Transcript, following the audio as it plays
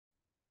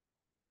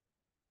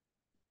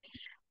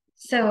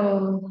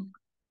So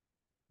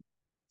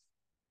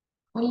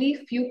only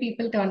few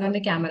people turn on the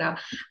camera.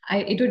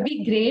 It would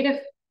be great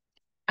if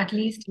at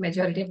least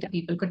majority of the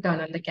people could turn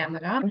on the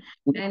camera,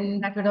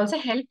 and that would also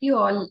help you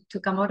all to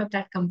come out of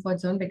that comfort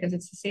zone because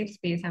it's a safe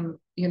space. I'm,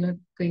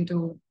 going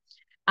to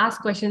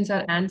ask questions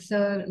or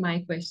answer my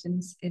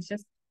questions. It's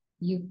just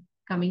you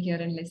coming here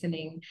and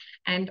listening.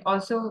 And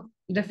also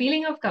the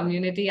feeling of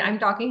community. I'm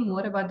talking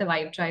more about the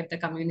Vibe Tribe, the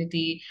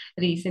community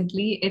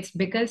recently. It's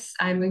because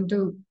I'm going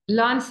to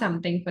learn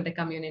something for the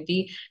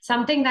community,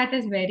 something that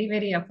is very,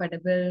 very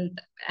affordable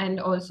and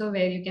also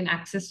where you can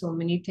access so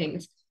many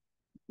things.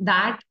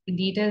 That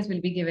details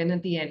will be given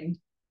at the end.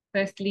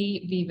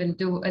 Firstly, we will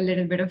do a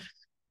little bit of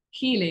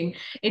healing.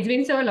 It's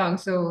been so long,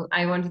 so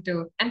I wanted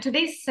to. And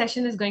today's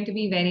session is going to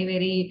be very,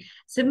 very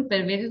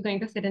simple. We're just going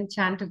to sit and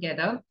chant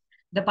together.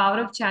 The power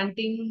of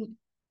chanting,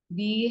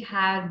 we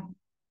had,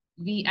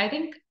 I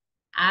think,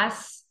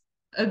 as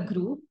a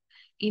group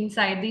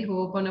inside the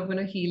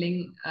Ho'oponopono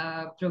healing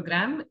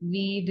program,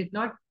 we did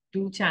not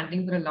do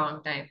chanting for a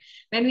long time.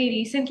 When we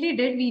recently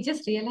did, we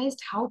just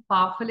realized how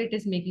powerful it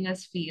is making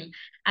us feel.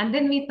 And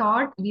then we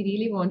thought we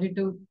really wanted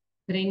to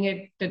bring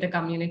it to the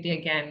community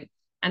again.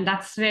 And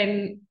that's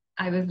when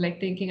I was like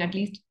thinking, at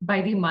least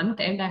by the month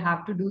end, I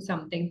have to do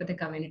something for the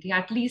community,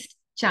 at least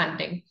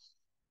chanting.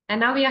 And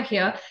now we are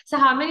here. So,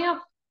 how many of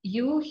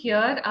you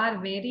here are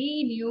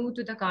very new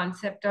to the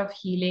concept of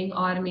healing,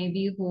 or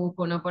maybe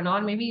Ho'oponopono,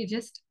 or maybe you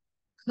just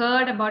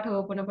heard about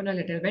Ho'oponopono a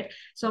little bit?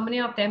 So many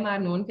of them are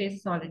known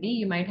faces already.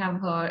 You might have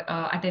heard,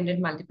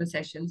 attended multiple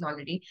sessions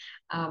already.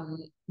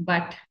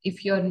 But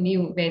if you're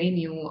new, very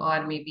new,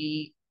 or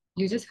maybe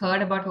you just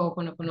heard about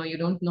Ho'oponopono, you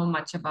don't know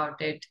much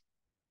about it,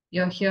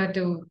 you're here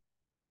to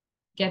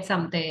get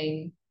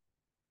something.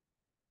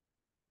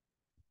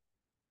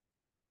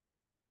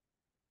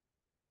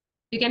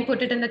 You can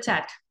put it in the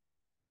chat,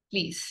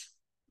 please.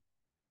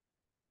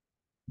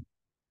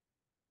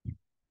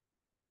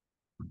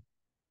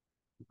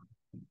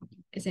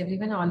 Is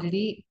everyone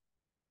already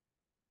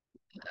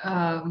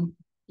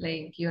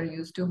like you're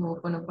used to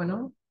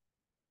Ho'oponopono?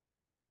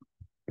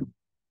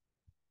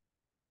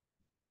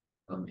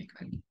 Oh my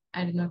God,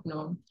 I did not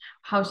know.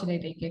 How should I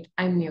take it?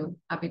 I'm new.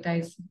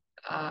 Abita is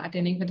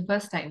attending for the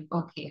first time.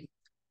 Okay,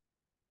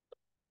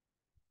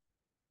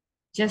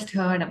 just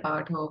heard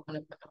about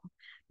Ho'oponopono.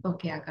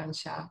 Okay,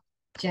 Akansha,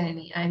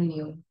 Jenny, I'm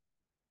new.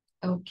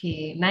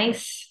 Okay,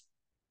 nice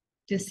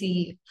to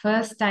see.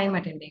 First time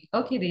attending.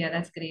 Okay, Ria,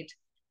 that's great.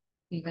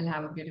 We will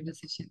have a beautiful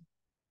session.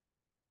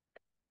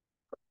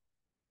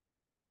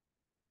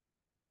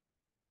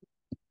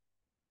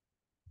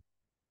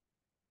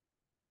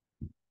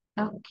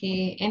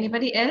 Okay,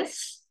 anybody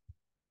else?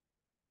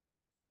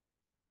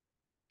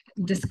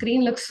 The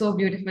screen looks so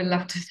beautiful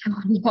after so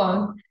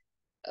long.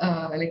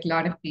 Like a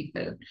lot of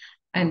people,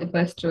 and the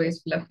first row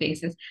is full of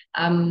faces.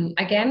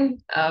 Again,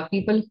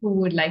 people who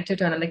would like to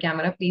turn on the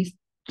camera, please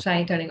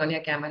try turning on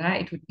your camera.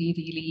 It would be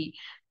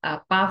really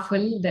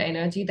powerful. The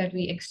energy that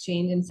we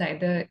exchange inside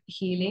the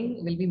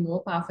healing will be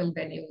more powerful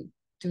when you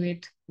do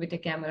it with the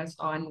cameras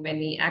on, when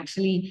we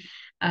actually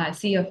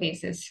see your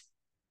faces.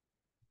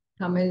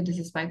 Kamil, this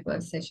is my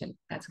first session.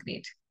 That's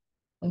great.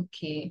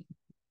 Okay,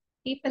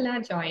 people are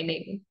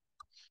joining.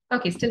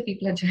 Okay, still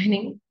people are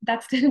joining.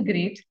 That's still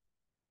great.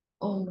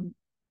 Oh,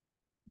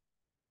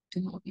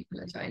 two more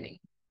people are joining.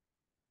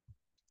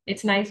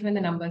 It's nice when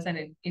the numbers are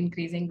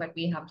increasing, but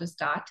we have to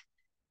start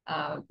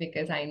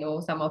because I know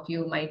some of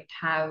you might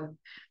have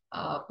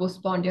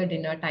postponed your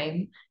dinner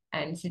time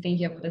and sitting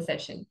here for the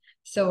session.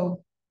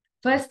 So,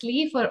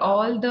 firstly, for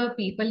all the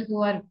people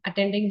who are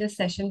attending this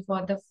session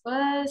for the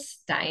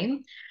first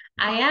time,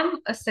 I am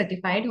a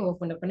certified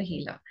Ho'oponopono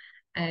healer,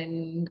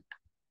 and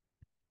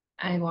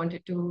I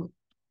wanted to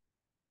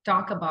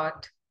talk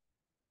about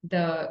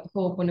the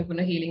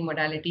Ho'oponopono healing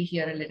modality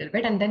here a little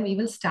bit, and then we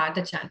will start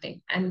the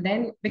chanting. And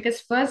then,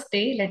 because first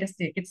day, let us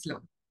take it slow.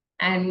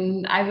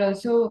 And I will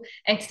also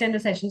extend the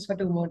sessions for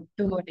two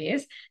more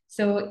days.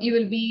 So you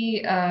will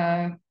be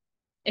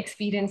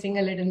experiencing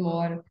a little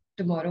more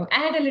tomorrow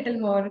and a little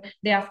more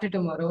day after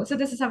tomorrow. So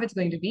this is how it's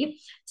going to be.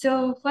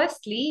 So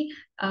firstly,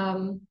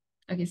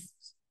 okay,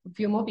 a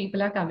few more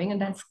people are coming,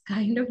 and that's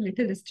kind of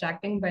little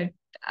distracting, but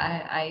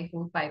I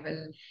hope I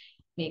will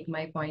make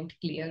my point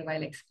clear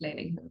while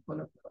explaining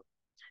Ho'oponopono,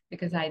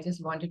 because I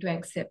just wanted to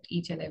accept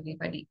each and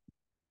everybody.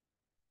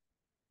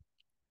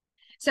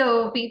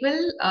 So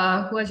people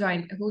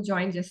who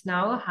joined just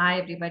now, hi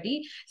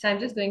everybody. So I'm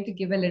just going to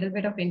give a little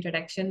bit of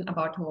introduction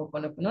about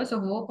Ho'oponopono. So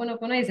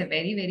Ho'oponopono is a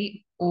very,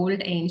 very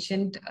old,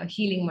 ancient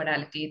healing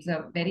modality. It's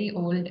a very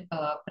old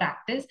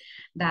practice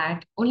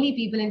that only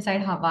people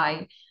inside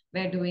Hawaii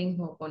were doing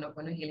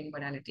Ho'oponopono healing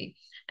modality.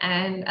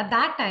 And at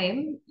that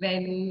time,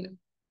 when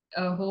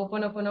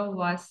Ho'oponopono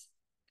was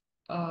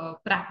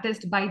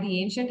practiced by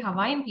the ancient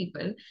Hawaiian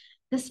people,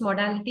 this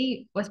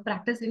modality was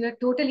practiced in a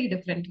totally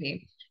different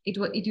way.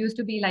 It used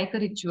to be like a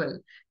ritual,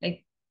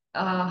 like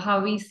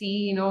how we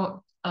see,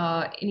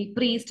 any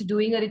priest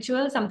doing a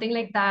ritual, something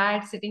like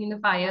that, sitting in the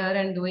fire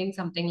and doing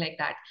something like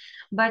that.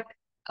 But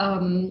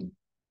around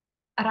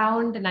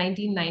the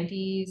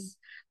 1990s,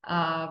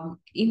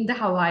 in the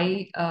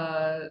Hawaii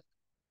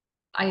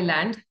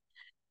island,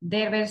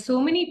 there were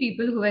so many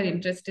people who were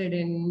interested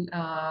in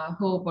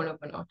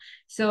Ho'oponopono.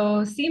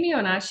 So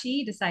Simeona,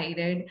 she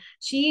decided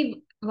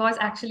she was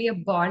actually a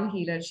born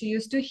healer. She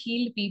used to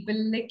heal people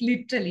like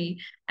literally,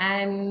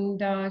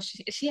 and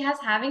she has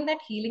having that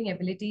healing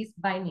abilities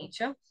by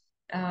nature.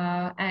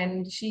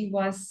 And she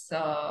was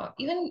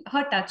even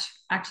her touch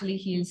actually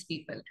heals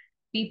people.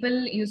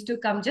 People used to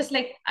come, just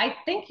like I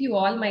think you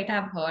all might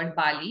have heard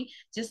Bali,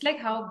 just like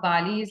how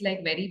Bali is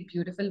like very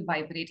beautiful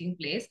vibrating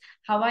place.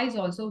 Hawaii is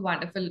also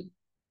wonderful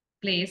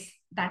place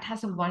that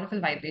has a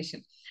wonderful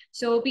vibration.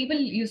 So people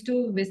used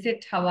to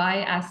visit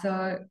Hawaii as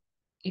a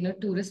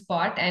tourist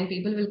spot, and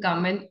people will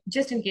come, and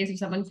just in case if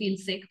someone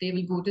feels sick, they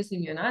will go to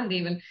Simeona, and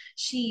they will,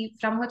 she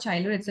from her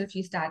childhood itself,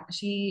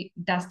 she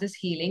does this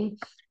healing,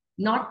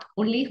 not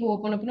only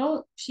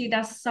Ho'oponopono, she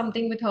does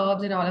something with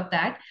herbs and all of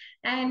that.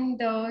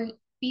 And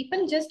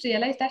people just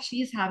realize that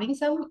she is having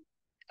some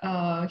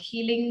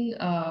healing,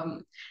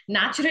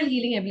 natural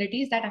healing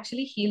abilities that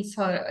actually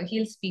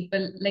heals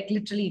people like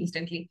literally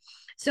instantly.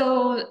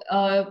 So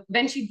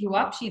when she grew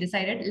up, she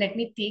decided, let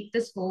me take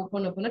this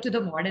Ho'oponopono to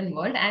the modern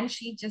world, and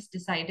she just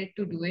decided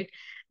to do it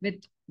with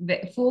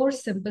four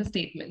simple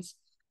statements.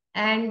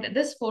 And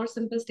this four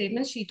simple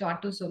statements she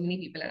taught to so many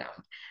people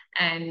around,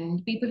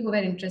 and people who were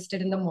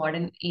interested in the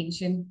modern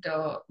ancient,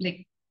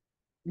 like,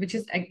 which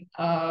is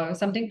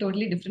something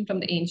totally different from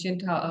the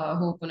ancient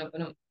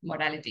Ho'oponopono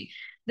modality.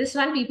 This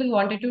one, people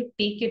wanted to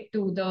take it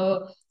to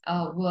the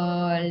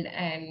world,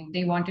 and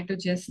they wanted to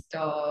just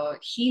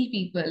heal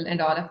people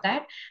and all of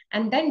that.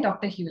 And then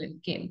Dr.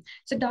 Hewlin came.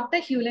 So Dr.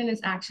 Hewlin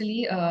is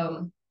actually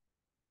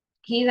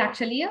he is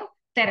actually a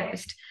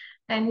therapist,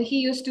 and he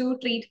used to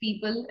treat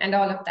people and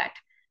all of that.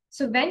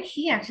 So when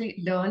he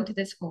actually learned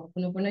this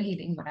Ho'oponopono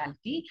healing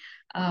modality,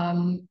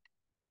 um,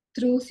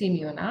 through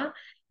Simeona,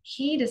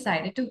 he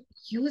decided to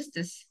use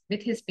this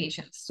with his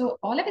patients. So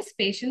all of his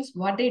patients,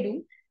 what they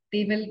do,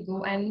 they will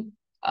go and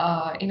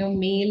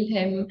mail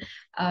him.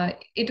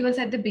 It was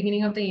at the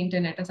beginning of the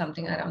internet or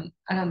something around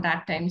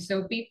that time.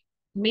 So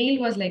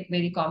mail was like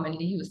very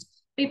commonly used.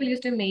 People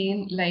used to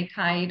mail like,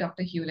 "Hi,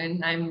 Dr.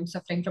 Hewlin, I'm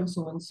suffering from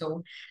so and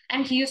so,"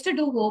 and he used to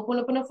do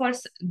Ho'oponopono for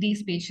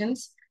these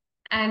patients,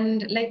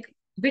 and like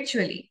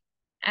virtually,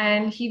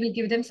 and he will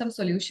give them some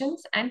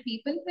solutions, and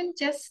people will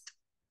just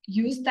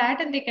use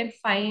that, and they can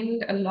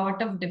find a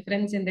lot of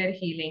difference in their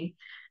healing.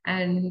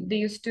 And they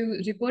used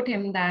to report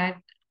him that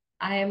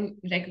I am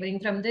recovering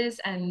from this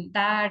and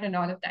that and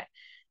all of that.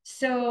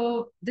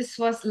 So this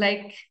was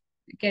like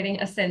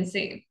getting a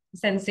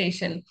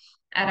sensation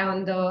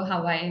around the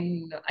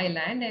Hawaiian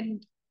island.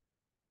 And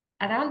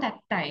around that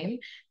time,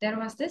 there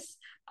was this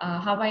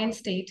Hawaiian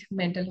State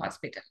Mental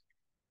Hospital.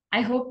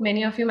 I hope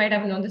many of you might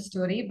have known the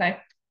story, but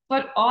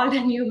for all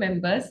the new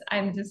members,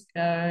 I'm just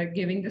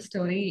giving the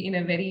story in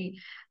a very,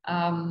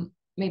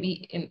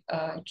 maybe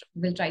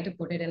we'll try to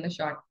put it in a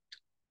short,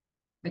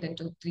 within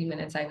 2 3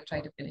 minutes. I will try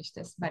to finish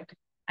this, but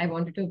I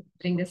wanted to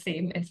bring the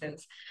same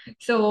essence.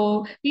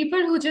 So people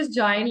who just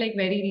joined like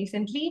very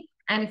recently,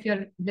 and if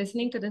you're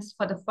listening to this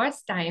for the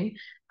first time,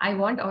 I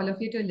want all of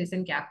you to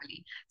listen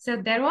carefully. So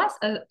there was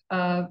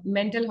a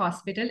mental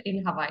hospital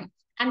in Hawaii.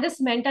 And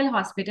this mental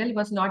hospital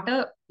was not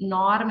a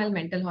normal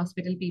mental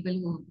hospital, people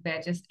who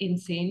were just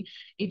insane.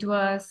 It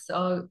was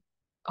a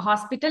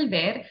hospital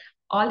where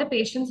all the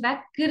patients were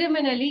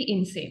criminally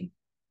insane.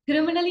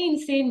 Criminally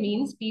insane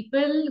means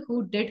people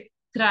who did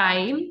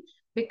crime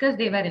because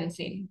they were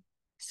insane.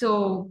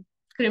 So,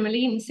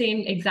 criminally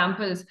insane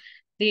examples,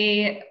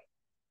 they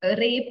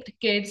raped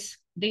kids,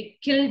 they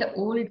killed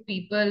old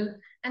people,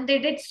 and they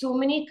did so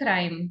many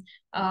crime,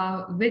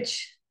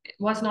 which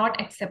was not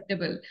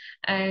acceptable.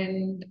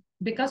 And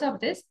because of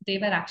this, they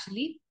were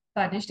actually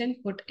punished and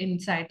put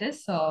inside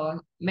this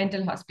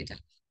mental hospital.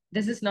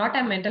 This is not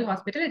a mental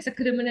hospital, it's a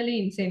criminally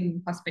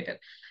insane hospital.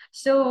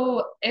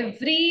 So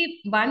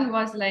everyone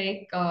was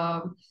like,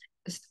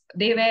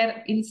 they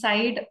were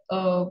inside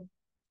a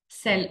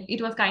cell.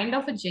 It was kind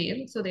of a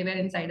jail, so they were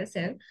inside a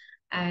cell,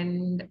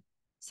 and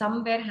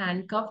some were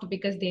handcuffed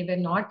because they were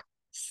not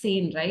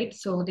sane, right?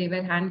 So they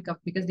were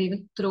handcuffed because they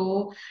would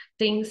throw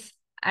things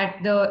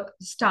at the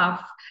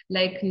staff,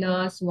 like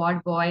nurse,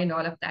 ward boy, and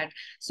all of that.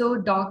 So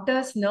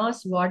doctors,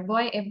 nurse, ward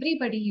boy,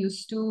 everybody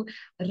used to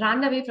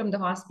run away from the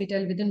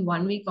hospital within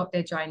 1 week of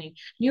their joining.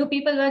 New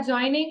people were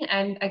joining,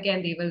 and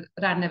again they will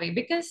run away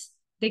because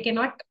they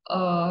cannot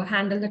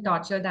handle the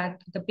torture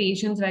that the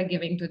patients were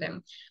giving to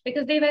them,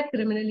 because they were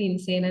criminally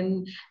insane,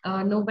 and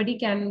nobody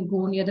can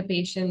go near the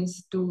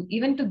patients to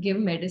even to give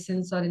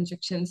medicines or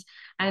injections,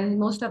 and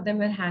most of them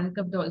were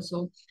handcuffed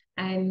also.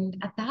 And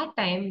at that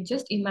time,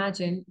 just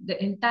imagine,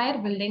 the entire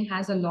building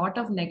has a lot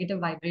of negative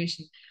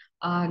vibration,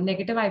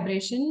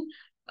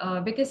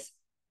 because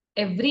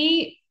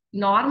every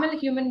normal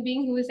human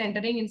being who is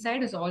entering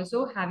inside is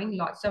also having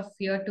lots of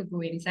fear to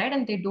go inside,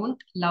 and they don't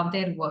love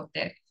their work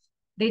there.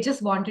 They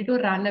just wanted to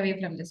run away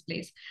from this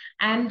place.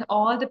 And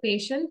all the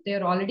patients,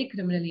 they're already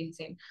criminally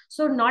insane.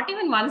 So not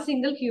even one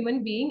single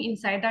human being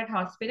inside that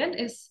hospital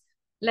is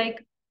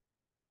like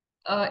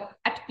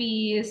at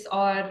peace,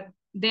 or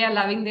they are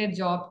loving their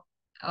job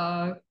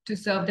to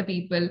serve the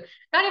people.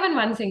 Not even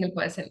one single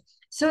person.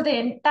 So the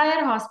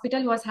entire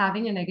hospital was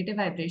having a negative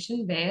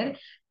vibration where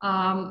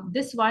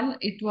this one,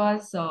 it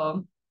was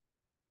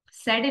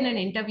said in an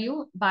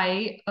interview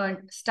by a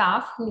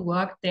staff who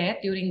worked there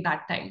during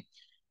that time.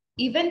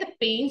 Even the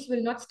paints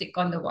will not stick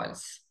on the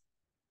walls.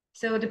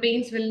 So the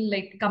paints will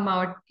like come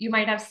out. You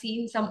might have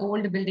seen some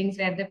old buildings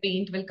where the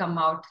paint will come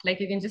out,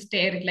 like you can just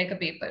tear it like a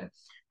paper.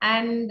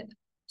 And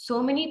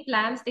so many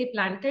plants they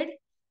planted,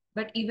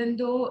 but even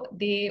though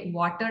they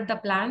watered the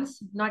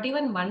plants, not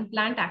even one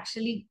plant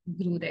actually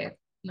grew there.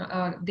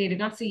 No, they did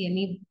not see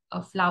any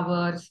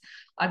flowers,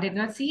 or they did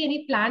not see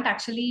any plant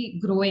actually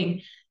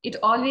growing. It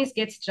always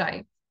gets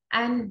dry.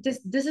 And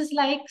this is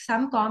like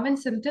some common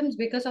symptoms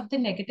because of the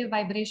negative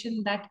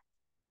vibration that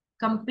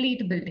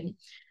complete building.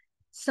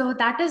 So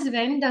that is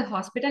when the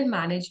hospital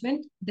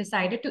management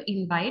decided to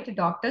invite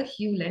Dr.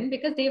 Hewlin,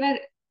 because they were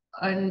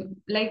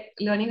like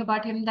learning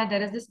about him that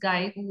there is this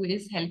guy who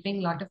is helping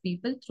a lot of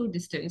people through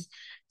distance.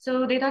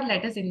 So they thought,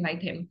 let us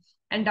invite him.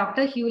 And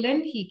Dr.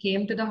 Hewlin, he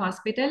came to the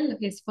hospital.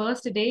 His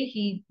first day,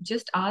 he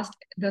just asked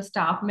the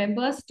staff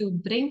members to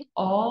bring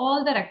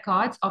all the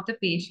records of the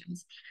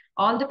patients,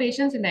 all the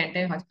patients in the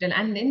entire hospital.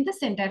 And in this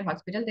entire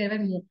hospital, there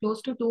were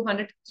close to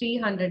 200,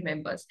 300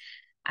 members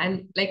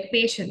and like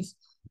patients,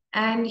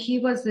 and he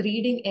was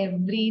reading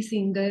every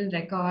single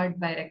record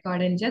by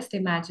record. And just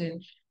imagine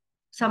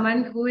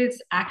someone who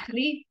is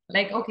actually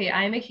like, okay,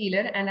 I'm a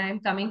healer and I'm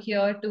coming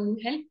here to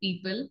help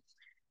people,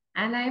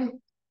 and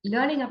I'm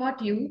learning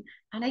about you,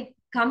 and I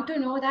come to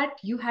know that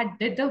you had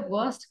did the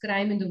worst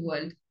crime in the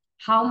world.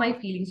 How my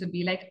feelings would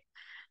be like,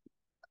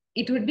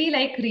 it would be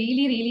like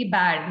really, really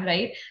bad,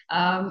 right?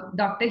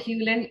 Dr.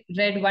 Hewlin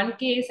read one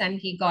case and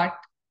he got,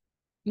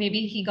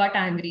 maybe he got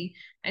angry,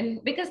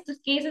 and because the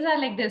cases are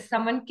like this,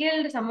 someone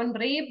killed, someone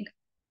raped,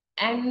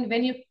 and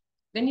when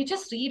you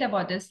just read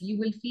about this, you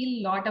will feel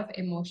a lot of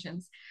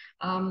emotions,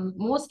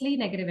 mostly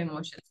negative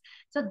emotions.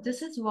 So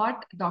this is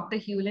what Dr.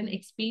 Hewlin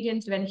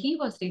experienced when he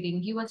was reading.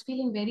 He was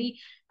feeling very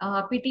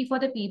pity for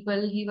the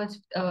people. He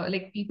was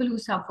like people who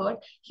suffered.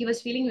 He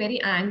was feeling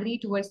very angry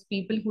towards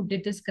people who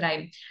did this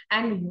crime.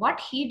 And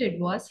what he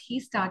did was he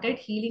started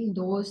healing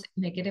those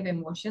negative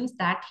emotions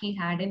that he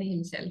had in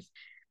himself.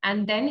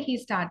 And then he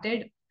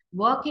started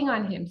working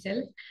on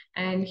himself,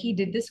 and he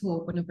did this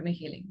Ho'oponopono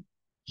healing.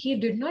 He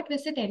did not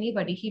visit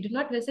anybody. He did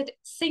not visit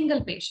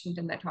single patient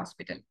in that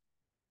hospital.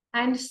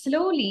 And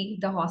slowly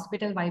the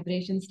hospital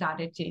vibration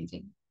started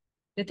changing.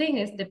 The thing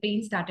is, the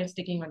paint started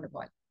sticking on the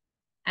wall.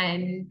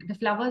 And the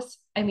flowers,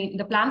 I mean,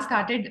 the plants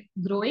started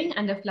growing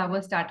and the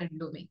flowers started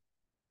blooming.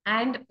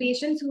 And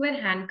patients who were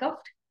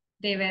handcuffed,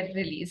 they were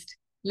released.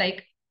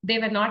 Like they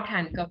were not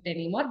handcuffed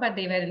anymore, but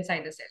they were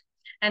inside the cell.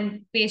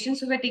 And patients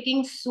who were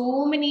taking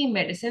so many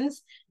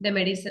medicines, the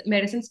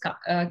medicines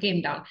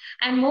came down.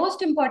 And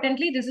most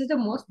importantly, this is the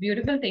most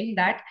beautiful thing,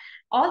 that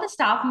all the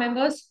staff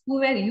members who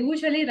were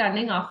usually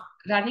running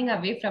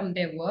away from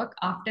their work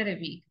after a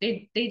week,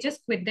 they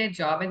just quit their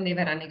job and they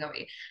were running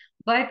away.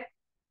 But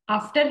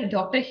after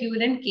Dr.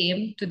 Hewlin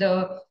came to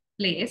the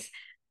place,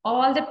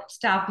 all the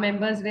staff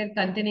members were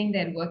continuing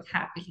their work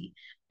happily,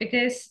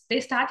 because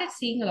they started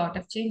seeing a lot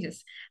of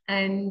changes.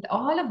 And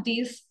all of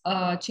these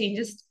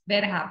changes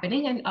were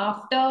happening. And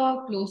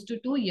after close to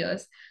 2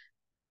 years,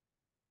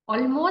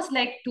 almost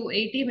like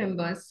 280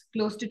 members,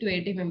 close to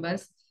 280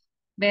 members,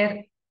 were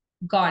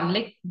gone.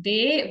 Like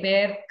they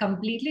were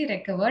completely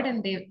recovered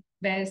and they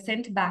were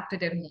sent back to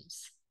their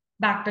homes,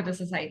 back to the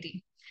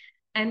society,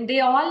 and they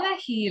all were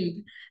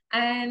healed.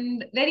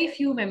 And very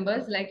few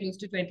members, like close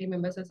to 20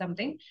 members or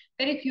something,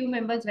 very few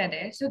members were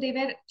there, so they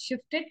were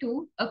shifted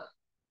to a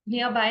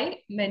nearby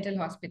mental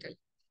hospital,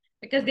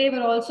 because they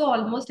were also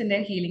almost in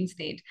their healing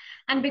state.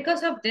 And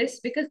because of this,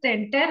 because the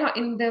entire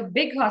in the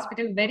big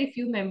hospital, very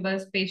few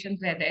members,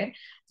 patients were there,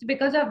 so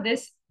because of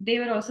this, they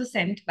were also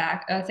sent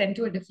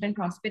to a different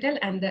hospital,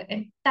 and the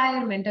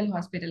entire mental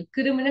hospital,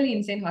 criminally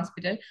insane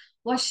hospital,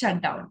 was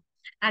shut down.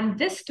 And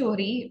this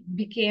story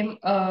became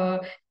a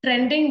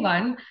trending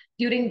one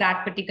during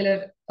that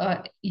particular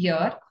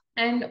year.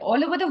 And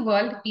all over the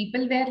world,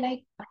 people were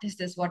like, what is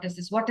this? What is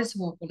this? What is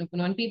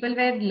Ho'oponopono? And people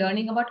were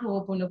learning about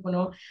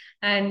Ho'oponopono.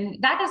 And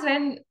that is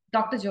when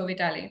Dr. Joe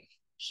Vitale,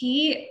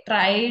 he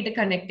tried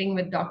connecting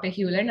with Dr.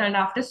 Hewlin. And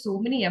after so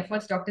many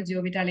efforts, Dr.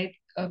 Joe Vitale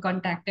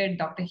contacted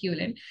Dr.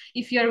 Hewlin.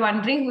 If you're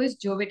wondering who is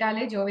Joe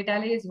Vitale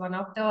is one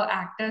of the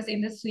actors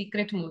in the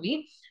Secret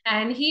movie.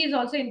 And he is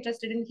also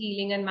interested in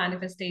healing and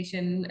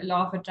manifestation,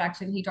 law of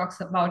attraction. He talks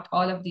about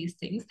all of these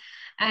things.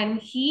 And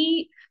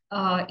he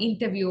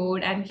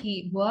interviewed and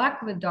he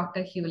worked with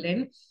Dr.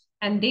 Hewlin,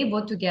 and they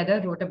both together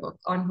wrote a book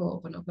on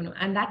Ho'oponopono.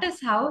 And that is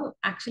how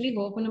actually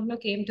Ho'oponopono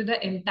came to the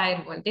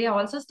entire world. They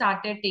also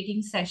started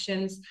taking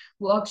sessions,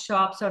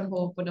 workshops on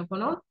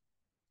Ho'oponopono.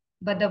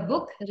 but the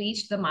book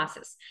reached the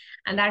masses.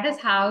 And that is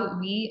how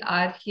we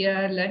are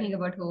here learning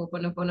about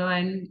Ho'oponopono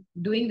and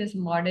doing this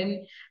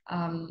modern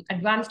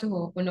advanced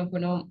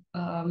Ho'oponopono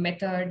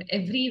method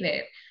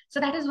everywhere. So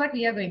that is what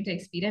we are going to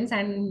experience.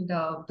 And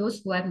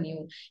those who are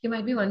new, you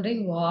might be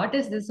wondering, what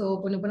is this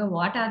Ho'oponopono?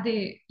 What are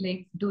they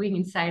like doing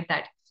inside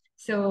that?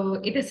 So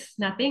it is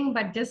nothing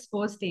but just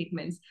four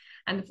statements.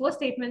 And the four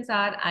statements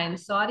are, I am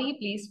sorry,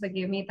 please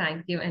forgive me,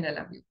 thank you, and I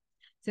love you.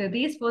 So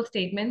these four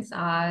statements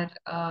are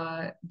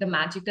the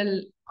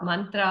magical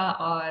mantra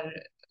or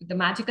the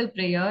magical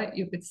prayer,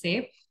 you could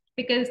say,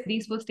 because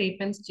these four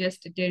statements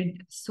just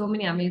did so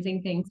many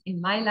amazing things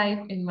in my life,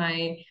 in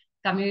my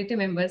community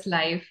members'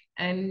 life,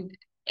 and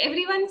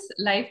everyone's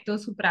life,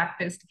 those who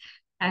practiced.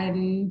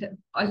 And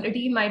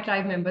already my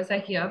tribe members are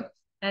here,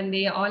 and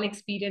they all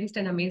experienced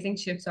an amazing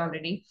shifts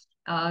already.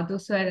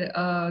 Those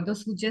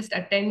who just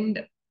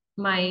attend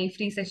my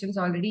free sessions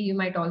already, you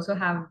might also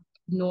have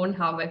known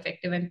how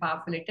effective and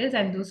powerful it is.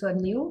 And those who are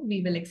new,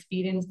 we will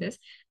experience this.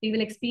 We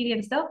will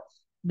experience the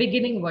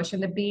beginning version,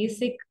 the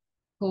basic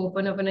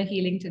Ho'oponopono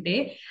healing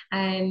today,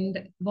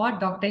 and what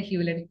Dr.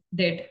 Hewlin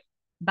did.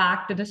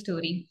 Back to the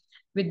story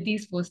with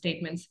these four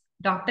statements.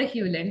 Dr.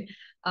 Hewlin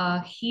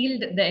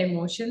healed the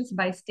emotions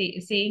by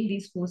saying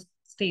these four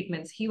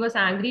statements. He was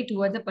angry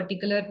towards a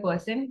particular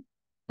person,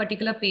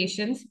 particular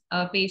patient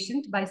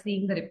by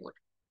seeing the report.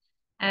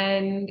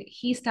 And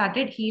he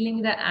started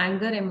healing the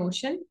anger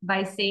emotion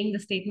by saying the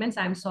statements,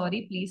 I'm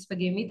sorry, please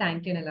forgive me,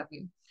 thank you, and I love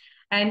you.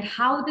 And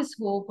how this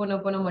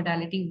Ho'oponopono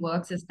modality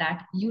works is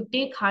that you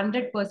take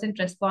 100%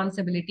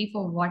 responsibility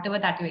for whatever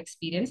that you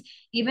experience,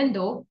 even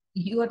though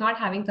you are not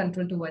having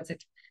control towards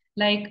it.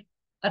 Like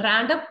a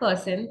random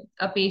person,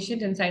 a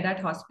patient inside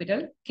that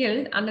hospital,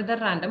 killed another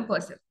random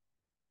person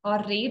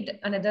or raped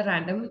another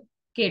random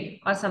kid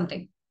or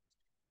something.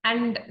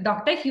 And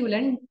Dr.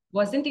 Hewlin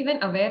wasn't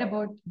even aware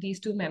about these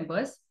two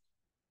members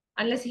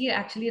unless he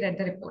actually read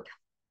the report.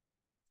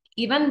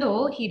 Even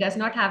though he does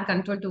not have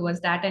control towards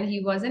that and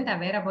he wasn't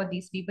aware about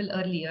these people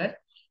earlier,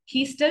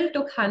 he still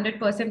took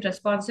 100%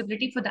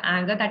 responsibility for the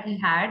anger that he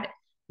had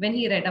when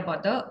he read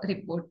about the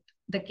report,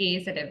 the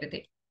case, and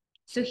everything.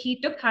 So he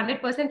took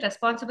 100%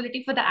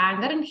 responsibility for the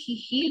anger and he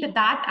healed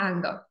that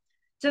anger.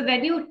 So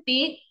when you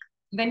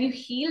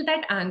heal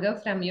that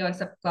anger from your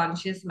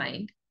subconscious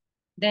mind,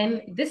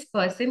 then this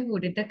person who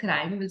did the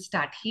crime will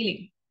start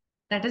healing.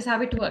 That is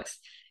how it works.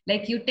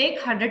 Like you take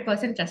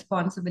 100%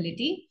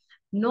 responsibility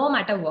no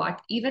matter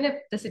what, even if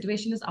the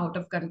situation is out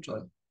of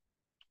control.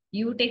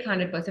 You take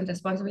 100%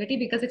 responsibility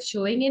because it's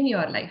showing in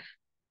your life.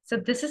 So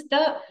this is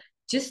the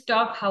gist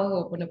of how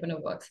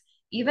Ho'oponopono works.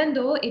 Even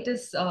though it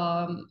is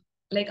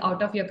like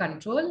out of your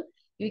control,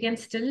 you can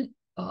still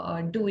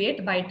do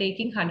it by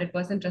taking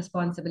 100%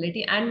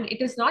 responsibility. And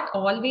it is not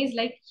always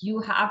like you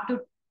have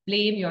to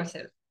blame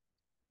yourself.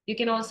 You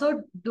can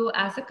also do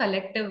as a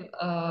collective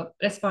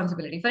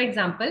responsibility. For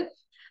example,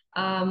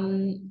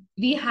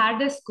 we had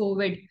this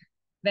COVID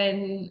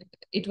when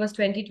it was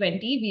 2020.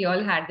 We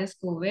all had this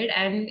COVID,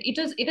 and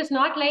it is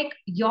not like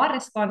your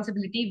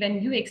responsibility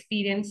when you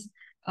experience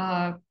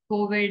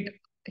COVID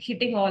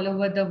hitting all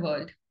over the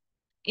world.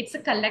 It's a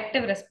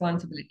collective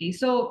responsibility.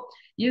 So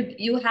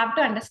you have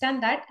to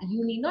understand that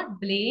you need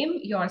not blame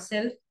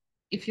yourself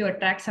if you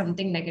attract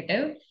something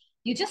negative.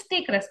 You just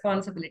take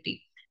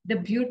responsibility. The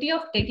beauty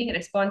of taking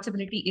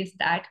responsibility is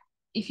that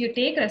if you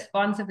take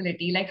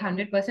responsibility, like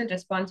 100%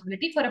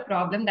 responsibility for a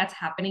problem that's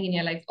happening in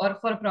your life or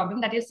for a problem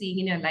that you're seeing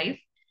in your life,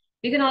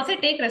 you can also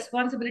take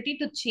responsibility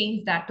to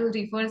change that, to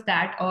reverse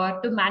that,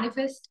 or to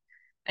manifest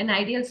an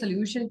ideal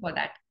solution for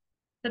that.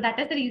 So that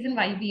is the reason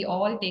why we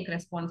all take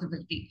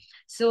responsibility.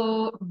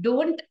 So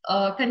don't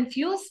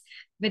confuse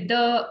with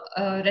the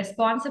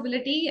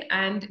responsibility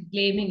and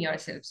blaming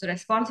yourself. So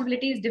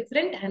responsibility is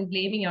different and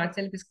blaming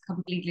yourself is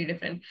completely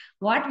different.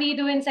 What we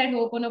do inside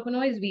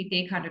Ho'oponopono is we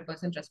take 100%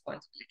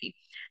 responsibility.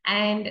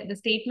 And the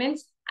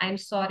statements, I'm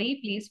sorry,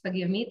 please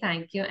forgive me,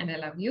 thank you, and I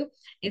love you,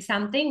 is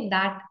something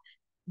that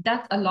does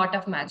a lot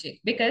of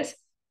magic. Because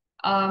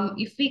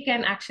if we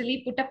can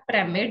actually put a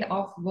pyramid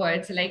of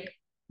words, like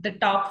the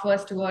top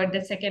first word,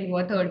 the second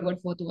word, third word,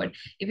 fourth word.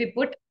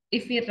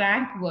 If we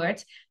rank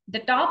words, the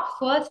top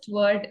first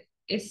word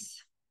is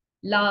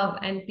love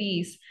and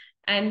peace,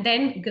 and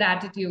then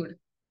gratitude,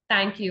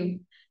 thank you.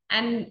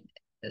 And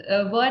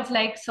words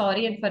like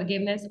sorry and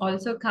forgiveness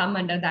also come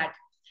under that.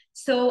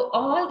 So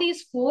all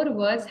these four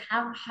words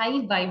have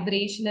high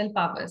vibrational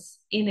powers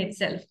in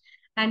itself.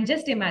 And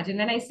just imagine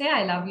when I say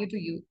I love you to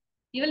you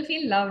will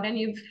feel loved and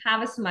you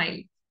have a smile.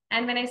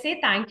 And when I say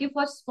thank you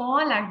for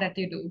small act that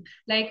you do,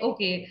 like,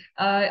 okay,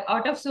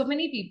 out of so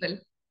many people,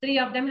 three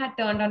of them had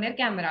turned on their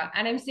camera,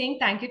 and I'm saying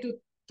thank you to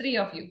three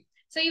of you.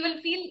 So you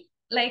will feel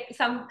like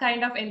some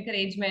kind of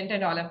encouragement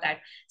and all of that.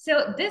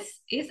 So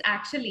this is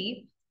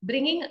actually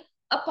bringing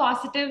a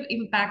positive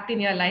impact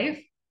in your life,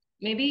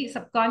 maybe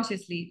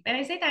subconsciously. When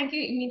I say thank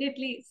you,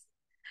 immediately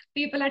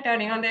people are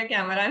turning on their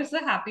camera. I'm so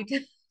happy to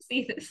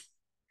see this.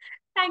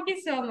 Thank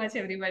you so much,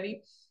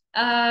 everybody.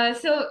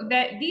 So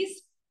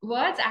these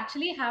words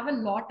actually have a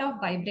lot of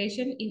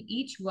vibration in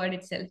each word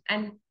itself.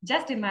 And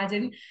just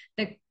imagine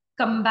the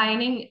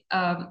combining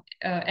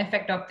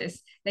effect of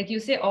this. Like you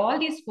say all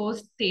these four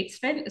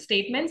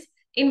statements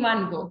in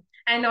one go.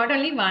 And not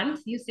only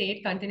once, you say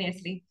it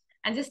continuously.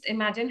 And just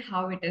imagine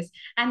how it is.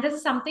 And this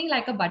is something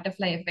like a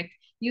butterfly effect.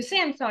 You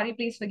say, I'm sorry,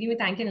 please forgive me,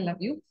 thank you, and I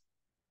love you.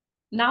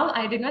 Now,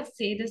 I did not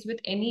say this with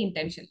any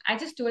intention. I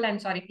just told, I'm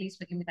sorry, please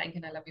forgive me, thank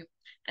you, and I love you.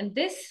 And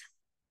this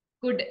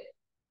could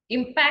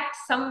impact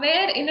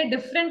somewhere in a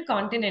different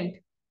continent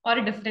or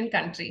a different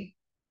country.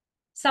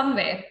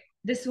 Somewhere,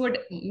 this would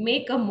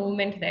make a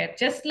movement there.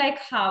 Just like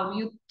how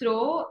you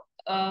throw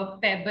a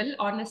pebble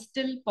on a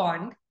still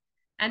pond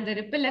and the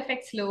ripple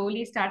effect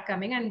slowly start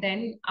coming. And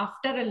then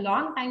after a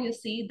long time, you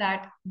see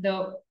that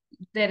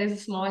there is a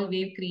small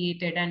wave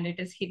created and it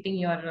is hitting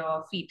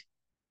your feet.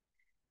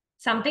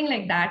 Something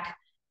like that.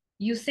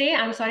 You say,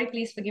 I'm sorry,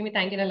 please forgive me,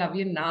 thank you, and I love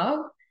you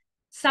now.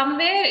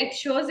 Somewhere it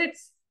shows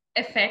its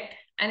effect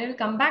and it will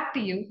come back to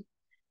you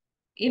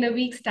in a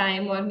week's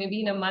time or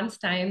maybe in a month's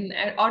time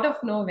out of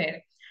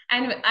nowhere.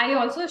 And I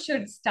also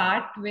should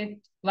start with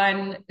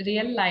one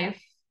real life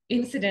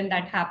incident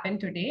that happened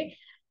today.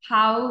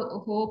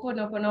 How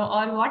Ho'oponopono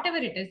or whatever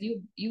it is,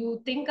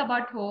 you think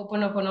about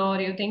Ho'oponopono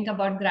or you think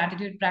about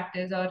gratitude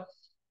practice or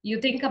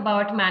you think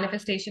about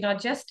manifestation or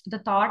just the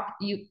thought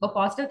a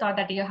positive thought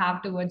that you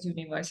have towards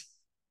universe.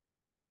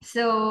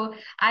 So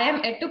I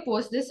am yet to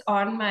post this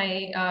on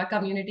my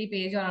community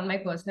page or on my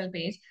personal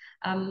page.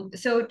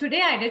 So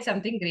today I did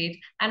something great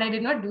and I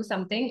did not do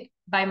something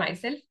by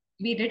myself.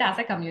 We did as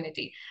a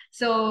community.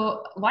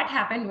 So what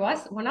happened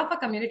was one of our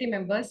community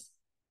members'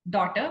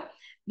 daughter,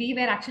 we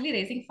were actually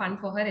raising fund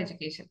for her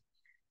education.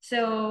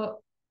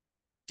 So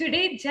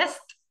today, just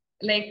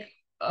like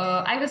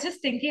I was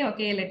just thinking,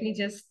 okay, let me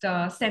just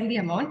send the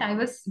amount. I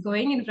was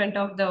going in front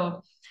of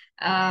the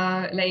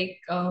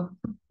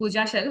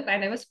puja shelf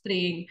and I was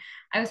praying.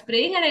 I was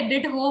praying and I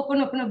did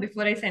Ho'oponopono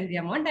before I sent the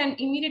amount. And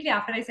immediately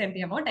after I sent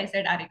the amount, I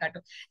said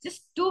arigato.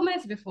 Just 2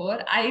 minutes before,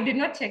 I did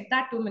not check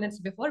that 2 minutes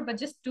before, but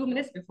just 2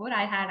 minutes before,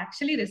 I had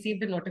actually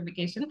received a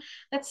notification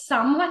that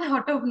someone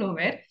out of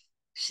nowhere,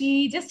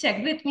 she just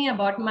checked with me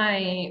about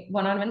my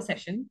one-on-one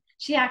session.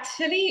 She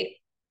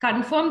actually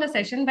confirmed the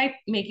session by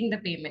making the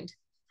payment.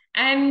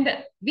 And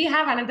we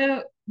have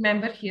another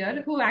member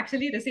here who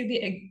actually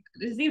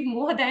received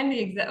more than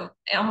the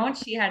amount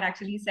she had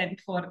actually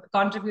sent for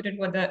contributed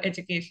for the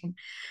education.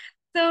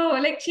 So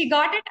like she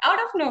got it out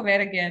of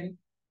nowhere again,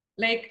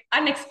 like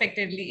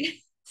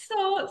unexpectedly.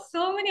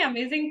 So many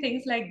amazing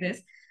things like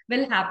this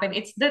will happen.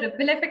 It's the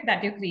ripple effect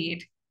that you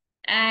create.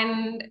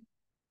 And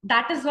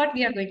that is what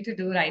we are going to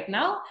do right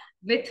now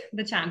with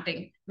the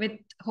chanting, with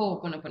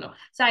Ho'oponopono.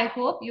 So I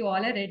hope you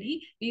all are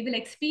ready. We will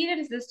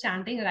experience this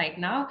chanting right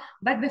now.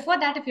 But before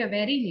that, if you're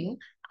very new,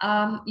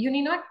 you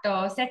need not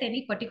set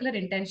any particular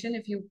intention.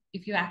 If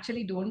you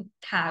actually don't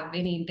have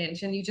any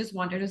intention, you just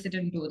wanted to sit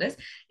and do this,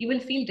 you will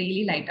feel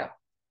really lighter.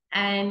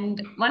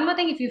 And one more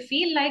thing, if you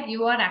feel like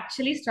you are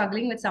actually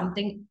struggling with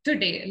something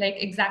today, like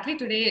exactly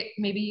today,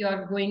 maybe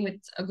you're going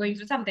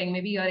through something,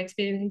 maybe you're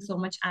experiencing so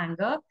much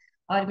anger,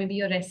 or maybe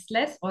you're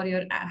restless, or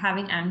you're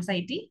having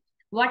anxiety,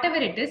 whatever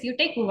it is, you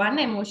take one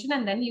emotion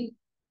and then you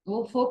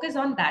go focus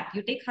on that.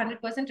 You take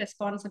 100%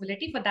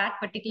 responsibility for that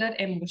particular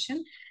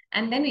emotion,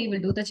 and then we will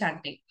do the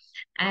chanting.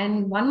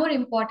 And one more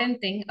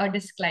important thing, a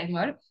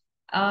disclaimer.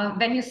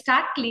 When you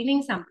start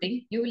cleaning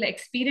something, you will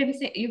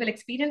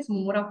experience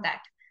more of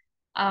that.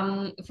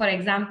 For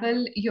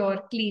example,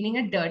 you're cleaning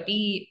a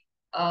dirty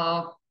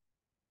bowl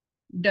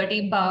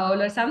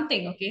or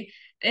something, okay?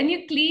 When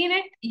you clean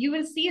it, you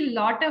will see a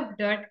lot of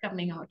dirt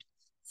coming out.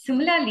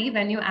 Similarly,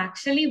 when you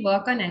actually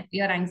work on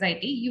your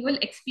anxiety, you will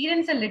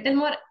experience a little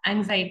more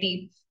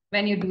anxiety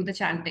when you do the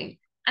chanting.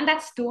 And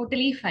that's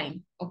totally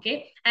fine,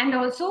 okay? And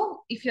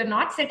also, if you're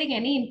not setting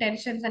any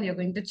intentions and you're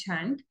going to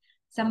chant,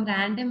 some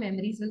random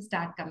memories will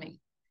start coming.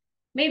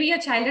 Maybe your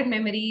childhood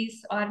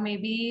memories, or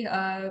maybe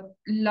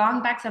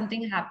long back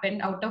something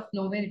happened out of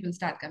nowhere, it will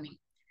start coming.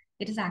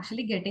 It is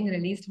actually getting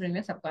released from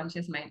your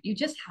subconscious mind. You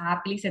just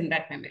happily send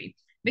that memory,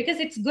 because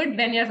it's good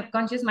when your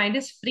subconscious mind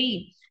is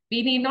free.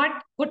 We need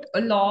not put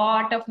a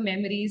lot of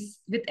memories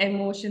with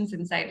emotions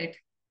inside it,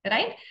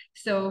 right?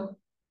 So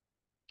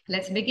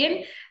let's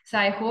begin. So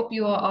I hope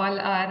you all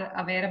are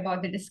aware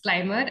about the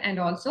disclaimer, and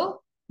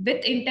also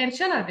with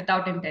intention or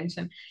without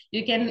intention.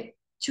 You can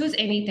choose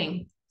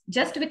anything.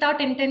 Just without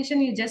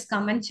intention, you just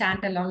come and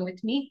chant along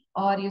with me,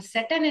 or you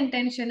set an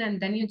intention and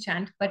then you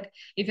chant. But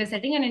if you're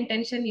setting an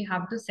intention, you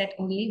have to set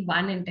only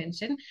one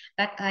intention,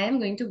 that I am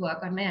going to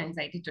work on my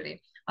anxiety today,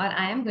 or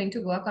I am going to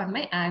work on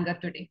my anger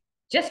today.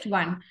 Just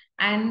one.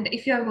 And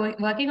if you're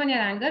working on your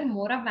anger,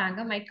 more of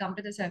anger might come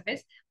to the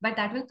surface, but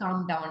that will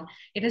calm down.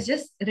 It is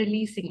just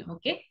releasing,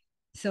 okay?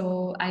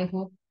 So I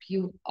hope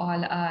you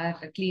all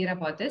are clear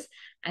about this.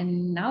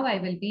 And now I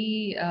will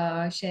be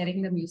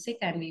sharing the music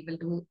and we will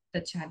do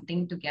the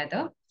chanting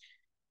together.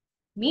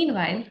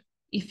 Meanwhile,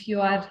 if you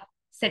are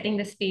setting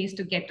the space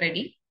to get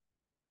ready,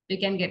 you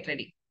can get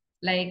ready.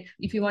 Like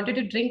if you wanted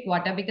to drink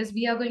water, because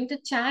we are going to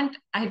chant,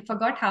 I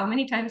forgot how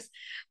many times,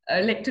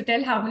 like to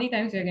tell how many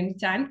times we're going to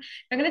chant.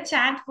 We're going to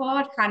chant for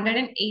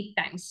 108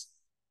 times.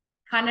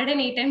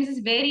 108 times is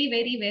very,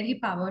 very, very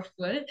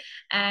powerful.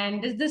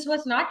 And this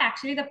was not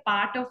actually the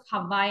part of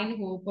Hawaiian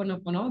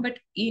Ho'oponopono, but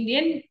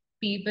Indian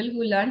people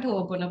who learned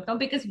Ho'oponopono,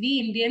 because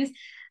we Indians,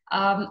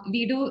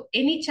 we do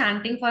any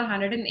chanting for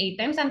 108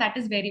 times, and that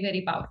is very,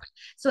 very powerful.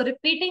 So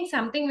repeating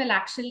something will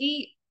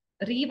actually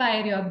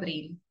rewire your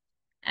brain.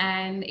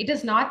 And it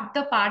is not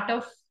the part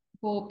of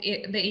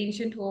the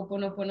ancient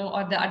Ho'oponopono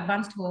or the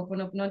advanced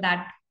Ho'oponopono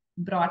that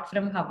brought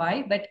from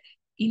Hawaii, but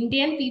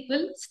Indian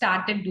people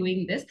started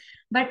doing this.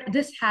 But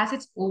this has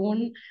its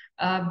own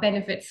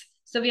benefits.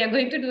 So we are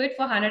going to do it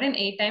for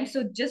 108 times.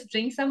 So just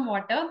drink some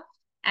water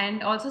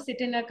and also sit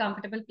in a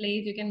comfortable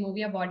place. You can move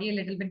your body a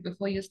little bit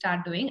before you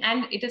start doing.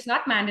 And it is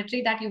not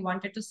mandatory that you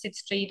wanted to sit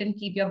straight and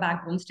keep your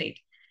backbone straight.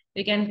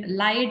 You can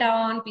lie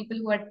down. People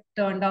who are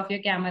turned off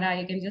your camera,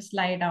 you can just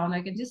lie down, or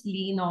you can just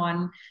lean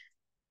on.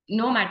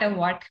 No matter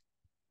what,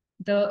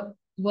 the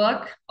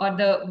work or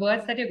the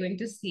words that you're going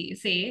to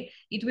say,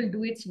 it will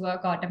do its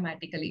work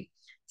automatically.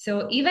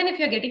 So even if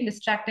you're getting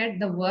distracted,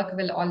 the work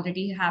will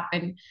already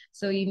happen.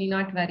 So you need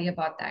not worry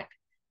about that.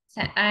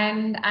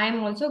 And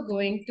I'm also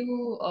going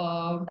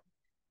to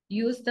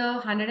use the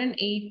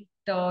 108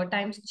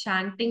 times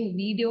chanting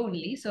video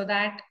only, so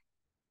that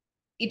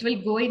it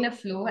will go in a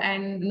flow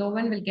and no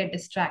one will get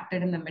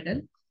distracted in the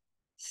middle.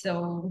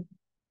 So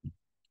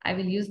I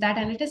will use that,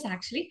 and it is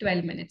actually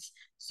 12 minutes.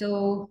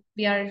 So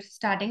we are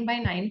starting by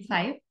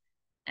 9:05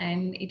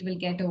 and it will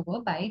get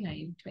over by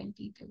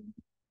 9:22.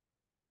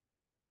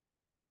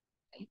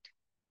 Right?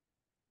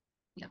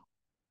 Yeah.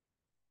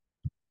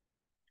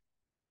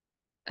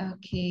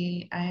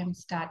 Okay, I am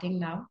starting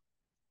now.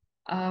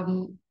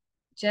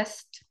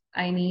 Just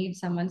I need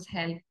someone's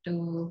help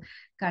to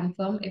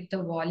confirm if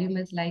the volume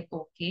is like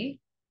okay.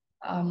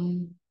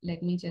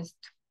 Let me just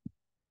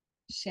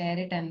share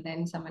it and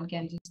then someone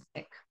can just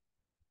check.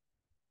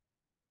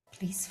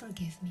 Please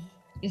forgive me.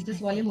 Is this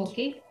volume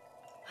okay?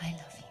 I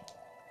love you.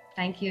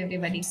 Thank you,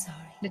 everybody. I'm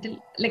sorry. Little,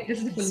 like this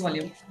is the full Please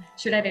volume. forgive me.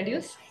 Should I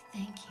reduce? I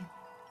thank you.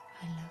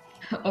 I love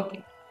you.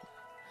 Okay.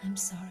 I'm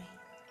sorry.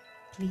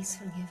 Please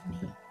forgive me.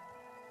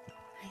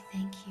 I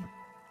thank you.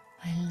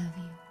 I love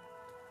you.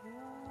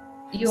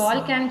 You all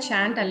sorry. can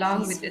chant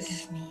along Please with this.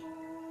 forgive me.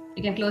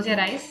 You can close your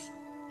Thank eyes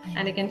I and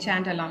you love can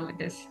chant along with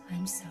this.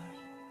 I'm sorry.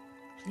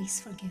 Please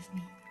forgive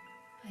me.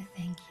 I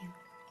thank you.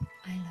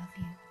 I love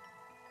you.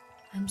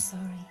 I'm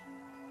sorry.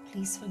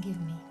 Please forgive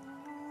me.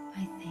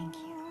 I thank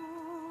you.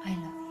 I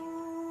love you.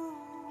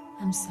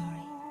 I'm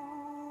sorry.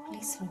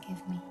 Please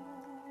forgive me.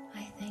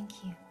 I thank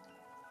you.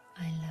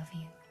 I love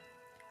you.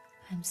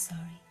 I'm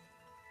sorry.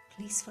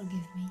 Please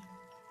forgive me.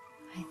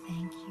 I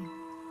thank you.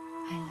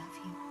 I love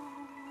you.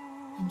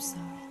 I'm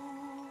sorry.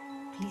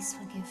 Please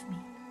forgive me.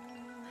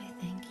 I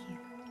thank you.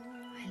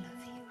 I love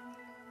you.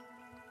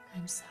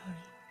 I'm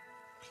sorry.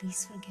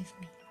 Please forgive me.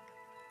 I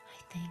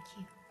thank you. I love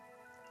you.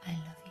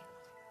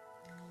 I'm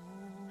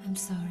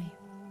sorry.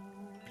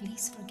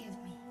 Please forgive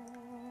me.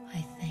 I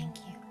thank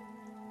you.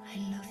 I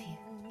love you. I'm sorry. Please forgive me. I thank you. I love you.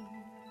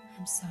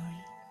 I'm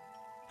sorry.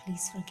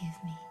 Please forgive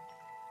me.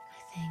 I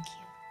thank you.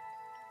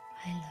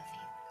 I love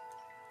you.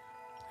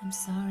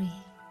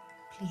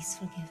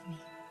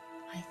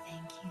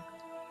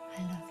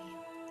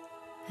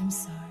 I'm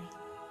sorry.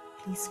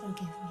 Please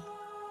forgive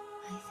me. I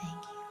thank you. I love you. I'm sorry. Please forgive me. I thank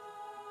you.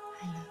 I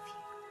love you.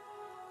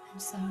 I'm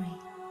sorry.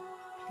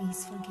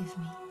 Please forgive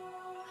me.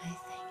 I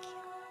thank you.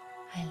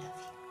 I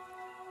love you.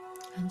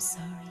 I'm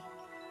sorry.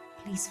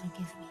 Please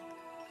forgive me.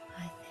 I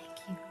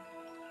thank you.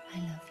 I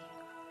love you.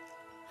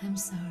 I'm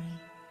sorry.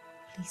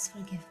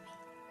 Please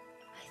forgive me.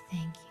 I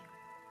thank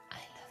you.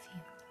 I love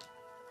you.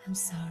 I'm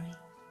sorry.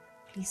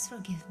 Please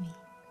forgive me.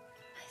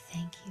 I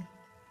thank you.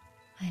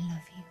 I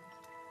love you.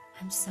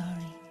 I'm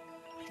sorry.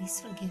 Please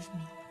forgive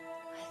me. I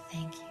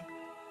thank you.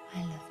 I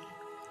love you.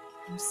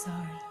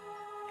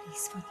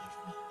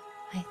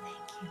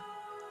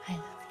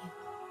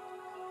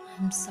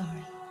 I'm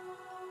sorry. Please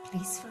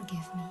forgive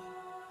me.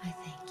 I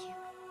thank you.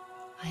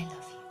 I love you.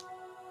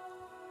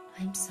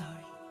 I'm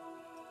sorry.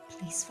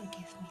 Please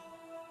forgive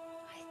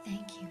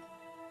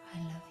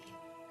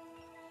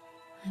me.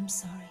 I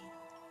thank you.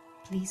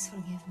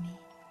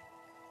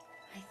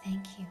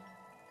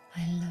 I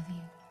love you.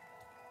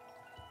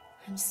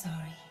 I'm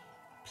sorry.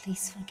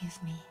 Please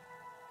forgive me.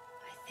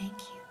 I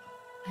thank you.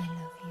 I love you. I'm sorry. Please forgive me. I thank you. I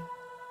love you.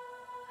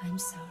 I'm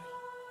sorry.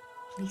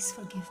 Please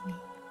forgive me.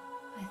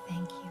 I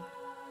thank you.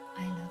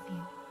 I love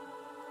you.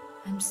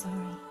 I'm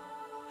sorry.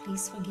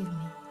 Please forgive me.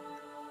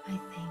 I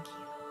thank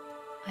you.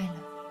 I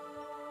love you.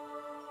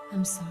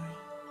 I'm sorry.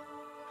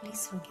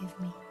 Please forgive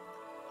me.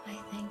 I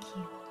thank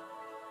you.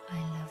 I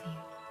love you.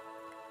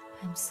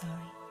 I'm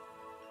sorry.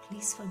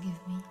 Please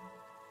forgive me.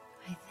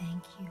 I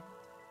thank you.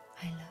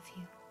 I love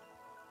you.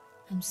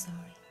 I'm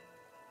sorry.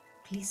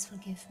 Please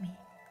forgive me.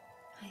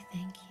 I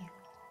thank you.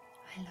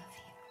 I love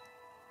you.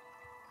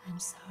 I'm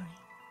sorry.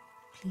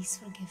 Please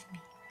forgive me.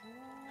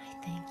 I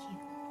thank you.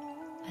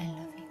 I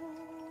love you.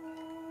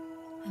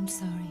 I'm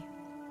sorry.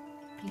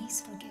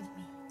 Please forgive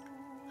me.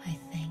 I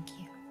thank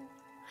you.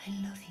 I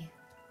love you.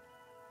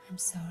 I'm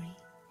sorry.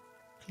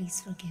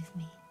 Please forgive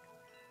me.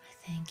 I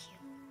thank you.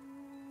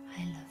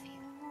 I love you.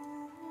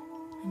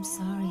 I'm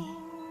sorry.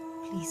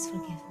 Please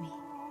forgive me.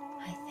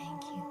 I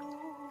thank you.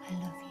 I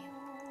love you.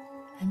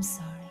 I'm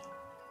sorry.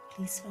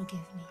 Please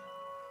forgive me.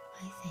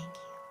 I thank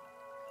you.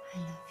 I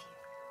love you.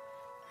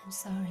 I'm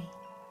sorry.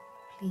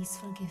 Please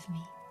forgive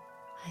me.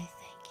 I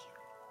thank you.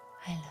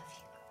 I love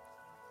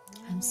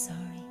you. I'm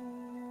sorry.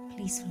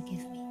 Please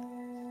forgive me.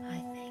 I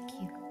thank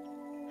you.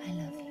 I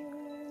love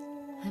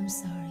you. I'm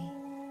sorry.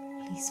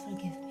 Please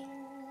forgive me.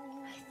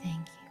 I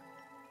thank you.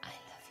 I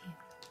love you.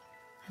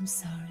 I'm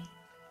sorry.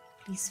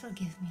 Please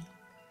forgive me.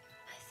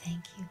 I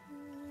thank you.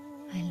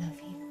 I love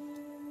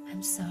you.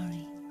 I'm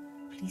sorry.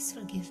 Please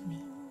forgive me.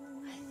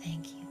 I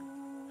thank you.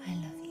 I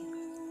love you.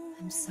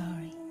 I'm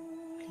sorry.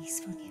 Please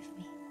forgive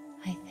me.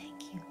 I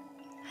thank you.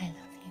 I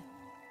love you.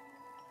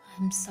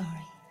 I'm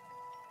sorry.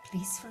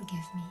 Please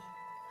forgive me.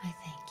 I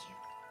thank you.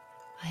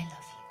 I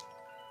love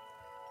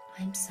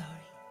you. I'm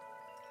sorry.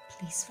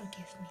 Please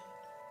forgive me.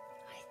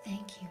 I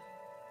thank you.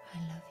 I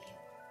love you.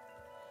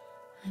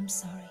 I'm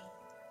sorry.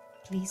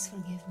 Please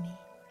forgive me.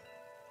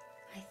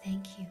 I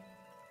thank you.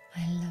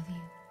 I love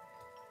you.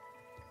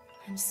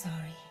 I'm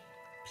sorry.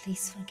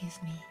 Please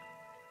forgive me.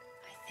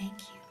 I thank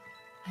you.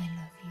 I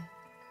love you.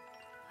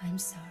 I'm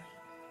sorry.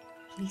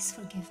 Please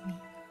forgive me.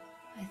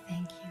 I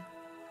thank you.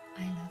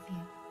 I love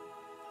you.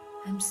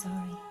 I'm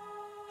sorry.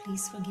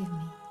 Please forgive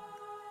me.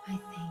 I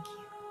thank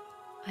you.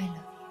 I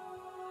love you.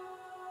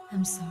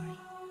 I'm sorry.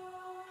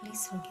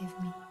 Please forgive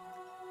me.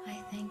 I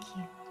thank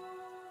you.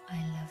 I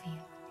love you.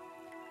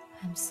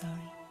 I'm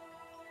sorry.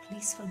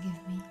 Please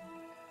forgive me.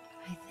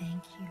 I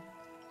thank you.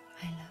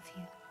 I love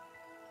you.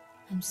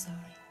 I'm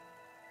sorry.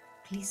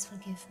 Please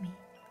forgive me.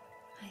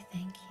 I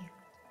thank you.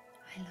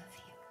 I love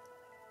you.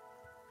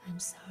 I'm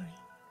sorry.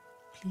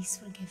 Please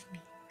forgive me.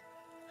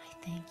 I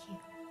thank you.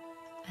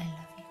 I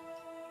love you.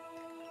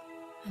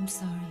 I'm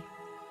sorry.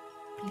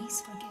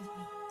 Please forgive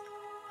me.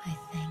 I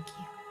thank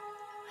you.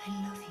 I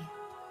love you.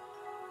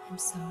 I'm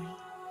sorry.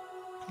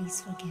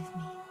 Please forgive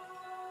me.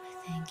 I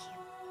thank you.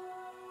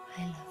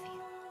 I love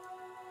you.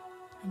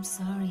 I'm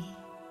sorry.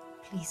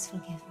 Please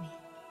forgive me.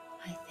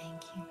 I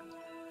thank you.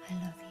 I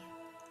love you.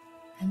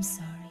 I'm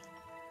sorry.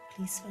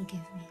 Please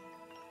forgive me.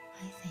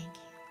 I thank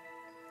you.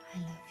 I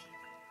love you.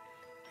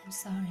 I'm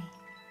sorry.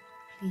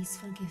 Please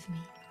forgive me.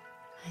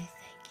 I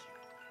thank you.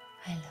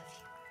 I love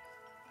you.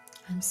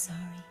 I'm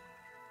sorry.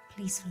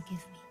 Please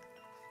forgive me.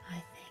 I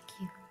thank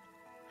you.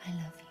 I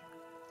love you.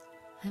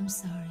 I'm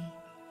sorry.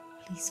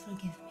 Please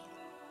forgive me.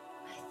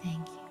 I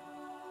thank you.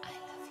 I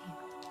love you.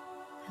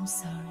 I'm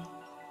sorry.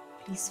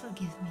 Please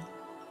forgive me.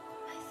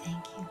 I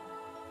thank you.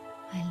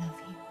 I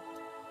love you.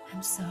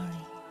 I'm sorry.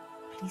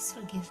 Please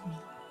forgive me.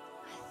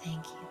 I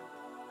thank you.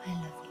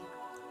 I love you.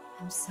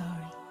 I'm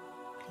sorry.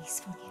 Please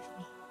forgive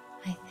me.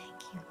 I thank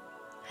you.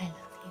 I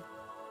love you.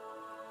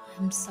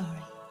 I'm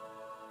sorry.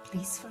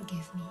 Please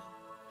forgive me.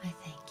 I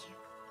thank you.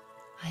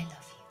 I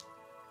love you.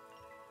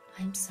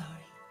 I'm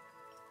sorry.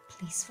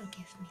 Please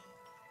forgive me.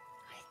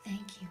 I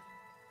thank you.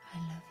 I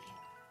love you.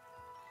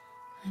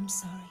 I'm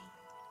sorry.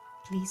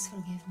 Please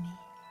forgive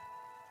me.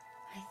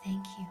 I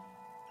thank you.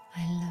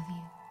 I love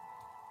you.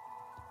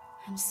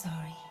 I'm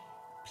sorry.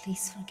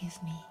 Please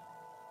forgive me.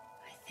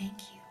 I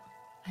thank you.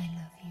 I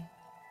love you.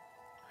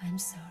 I'm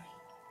sorry.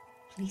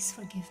 Please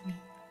forgive me.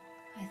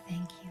 I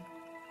thank you.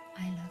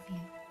 I love you.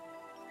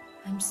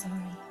 I'm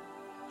sorry.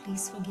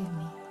 Please forgive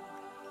me.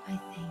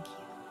 I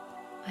thank you.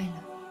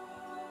 I love you.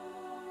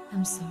 I'm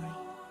sorry.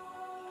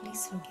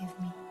 Please forgive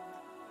me.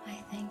 I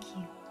thank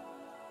you.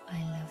 I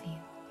love you.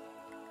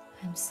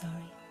 I'm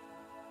sorry.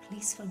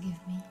 Please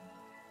forgive me.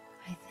 I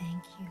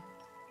thank you.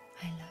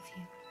 I love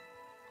you.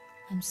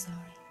 I'm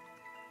sorry.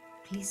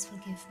 Please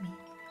forgive me.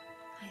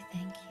 I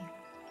thank you.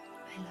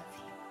 I love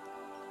you.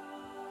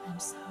 I'm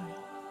sorry.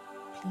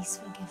 Please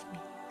forgive me.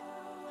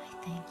 I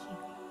thank you.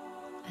 I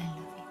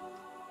love you.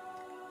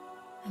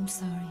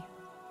 I'm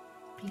sorry.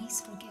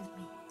 Please forgive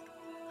me.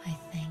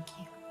 I thank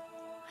you.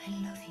 I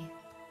love you.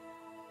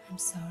 I'm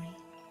sorry.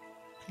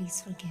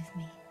 Please forgive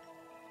me.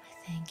 I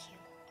thank you.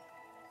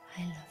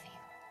 I love you.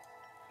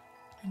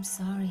 I'm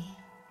sorry.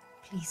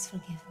 Please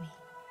forgive me.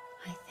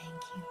 I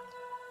thank you.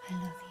 I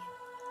love you.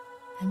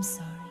 I'm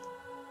sorry.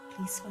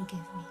 Please forgive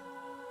me.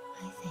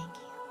 I thank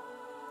you.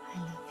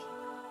 I love you.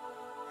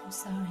 I'm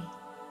sorry.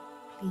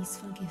 Please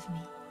forgive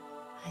me.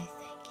 I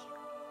thank you.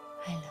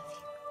 I love you.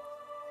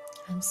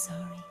 I'm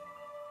sorry.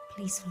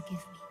 Please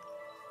forgive me.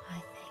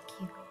 I thank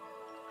you.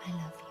 I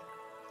love you.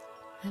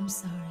 I'm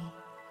sorry.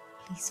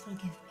 Please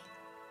forgive me.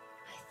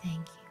 I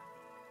thank you.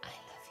 I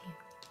love you.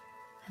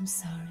 I'm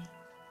sorry.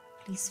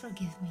 Please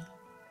forgive me.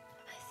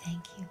 I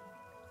thank you.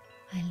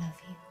 I love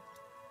you.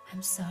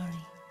 I'm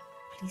sorry.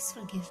 Please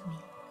forgive me.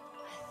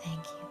 I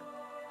thank you.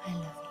 I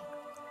love you.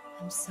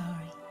 I'm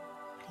sorry.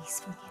 Please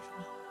forgive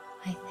me.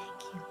 I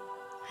thank you.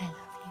 I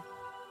love you.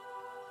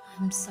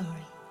 I'm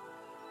sorry.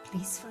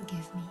 Please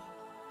forgive me.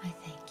 I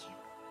thank you.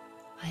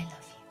 I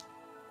love you.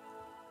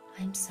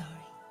 I'm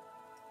sorry.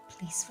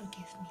 Please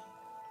forgive me.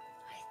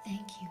 I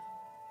thank you.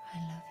 I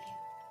love you.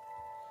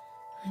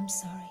 I'm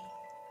sorry.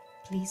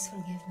 Please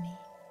forgive me.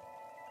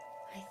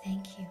 I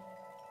thank you.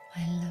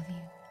 I love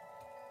you.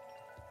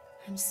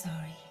 I'm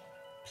sorry.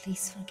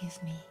 Please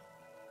forgive me.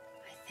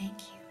 I thank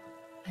you.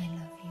 I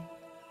love you.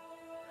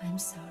 I'm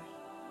sorry.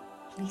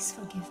 Please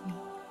forgive me.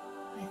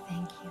 I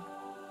thank you.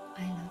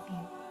 I love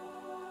you.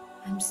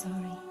 I'm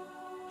sorry.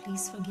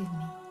 Please forgive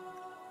me.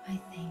 I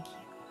thank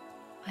you.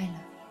 I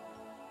love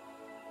you.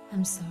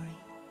 I'm sorry.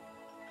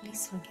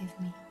 Please forgive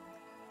me.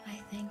 I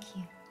thank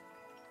you.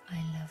 I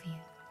love you.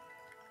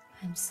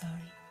 I'm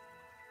sorry.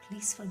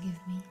 Please forgive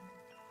me.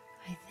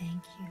 I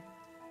thank you.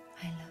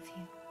 I love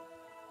you.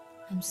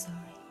 I'm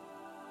sorry.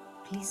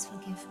 Please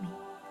forgive me.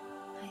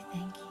 I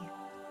thank you.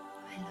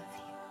 I love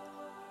you.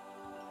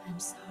 I'm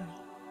sorry.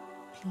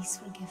 Please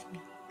forgive me.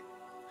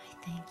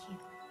 I thank you.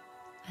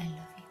 I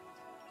love you.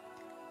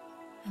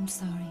 I'm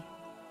sorry.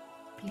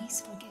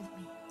 Please forgive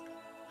me.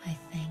 I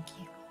thank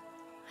you.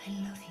 I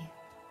love you.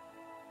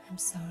 I'm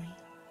sorry.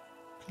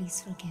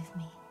 Please forgive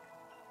me.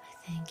 I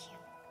thank you.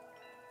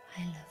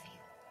 I love you.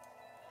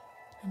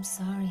 I'm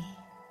sorry.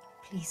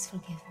 Please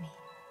forgive me.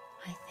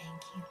 I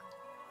thank you.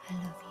 I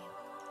love you.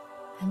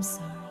 I'm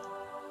sorry.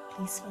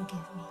 Please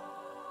forgive me.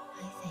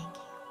 I thank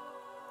you.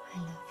 I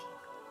love you.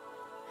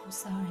 I'm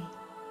sorry.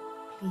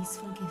 Please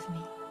forgive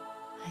me.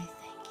 I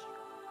thank you.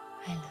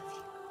 I love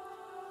you.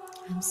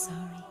 I'm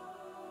sorry.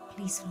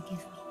 Please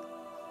forgive me.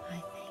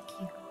 I thank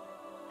you.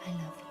 I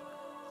love you.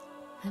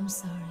 I'm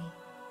sorry.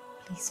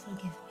 Please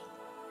forgive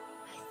me.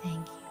 I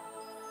thank you.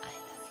 I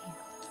love you.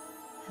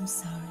 I'm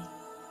sorry.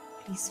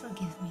 Please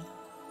forgive me.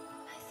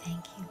 I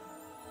thank you.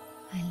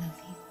 I love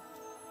you.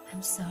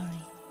 I'm sorry.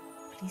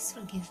 Please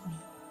forgive me.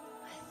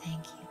 I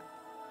thank you.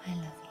 I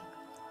love you.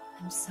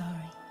 I'm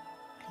sorry.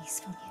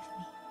 Please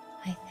forgive me.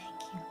 I thank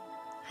you.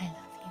 I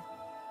love you.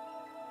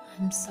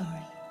 I'm sorry.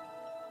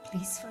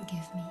 Please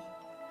forgive me.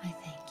 I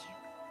thank you.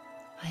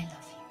 I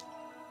love you.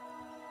 I'm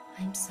sorry.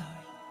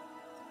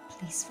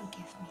 Please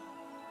forgive me.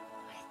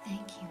 I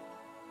thank you.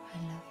 I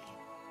love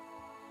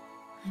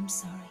you. I'm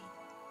sorry.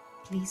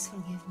 Please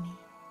forgive me.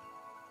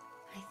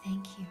 I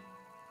thank you. I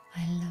love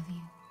you.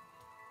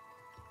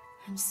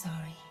 I'm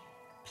sorry.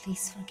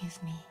 Please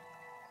forgive me.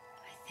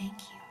 I thank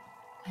you.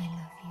 I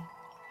love you.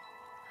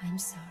 I'm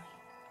sorry.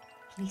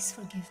 Please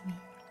forgive me.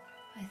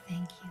 I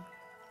thank you.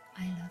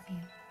 I love you.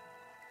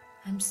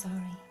 I'm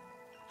sorry.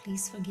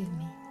 Please forgive me.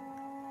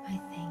 I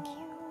thank you.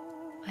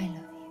 I love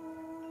you.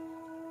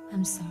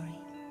 I'm sorry.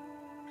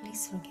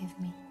 Please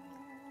forgive me.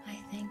 I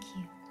thank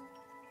you.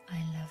 I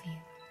love you.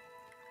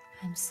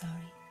 I'm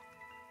sorry.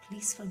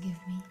 Please forgive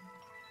me.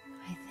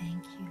 I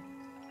thank you. I love you. I'm sorry. Please forgive me. I thank you.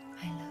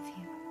 I love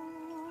you.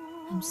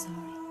 I'm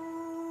sorry.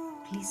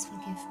 Please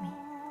forgive me.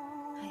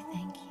 I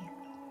thank you.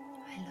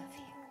 I love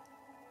you.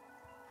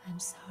 I'm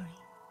sorry.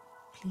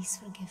 Please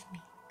forgive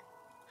me.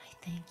 I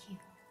thank you.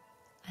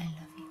 I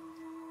love you.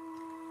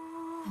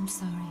 I'm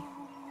sorry.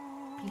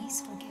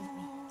 Please forgive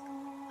me.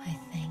 I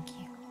thank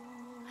you.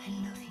 I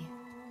love you.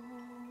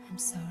 I'm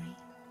sorry.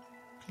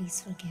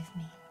 Please forgive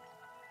me.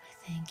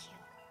 I thank you.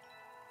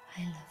 I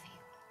love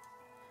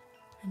you.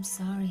 I'm sorry.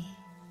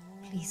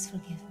 Please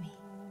forgive me.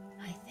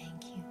 I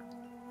thank you.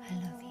 I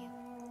love you.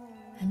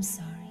 I'm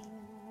sorry.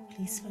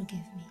 Please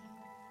forgive me.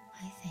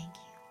 I thank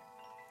you.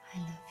 I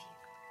love you.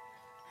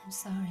 I'm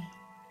sorry.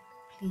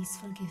 Please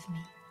forgive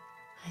me.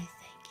 I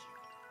thank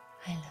you.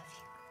 I love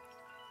you.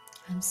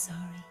 I'm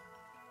sorry.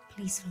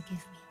 Please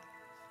forgive me.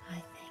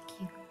 I thank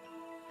you.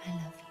 I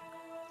love you.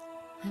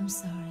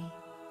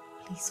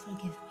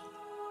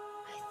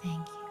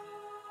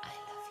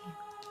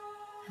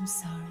 I'm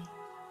sorry.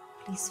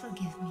 Please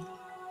forgive me.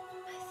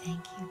 I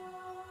thank you.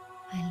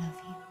 I love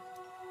you.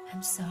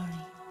 I'm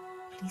sorry.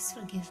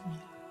 Please forgive me.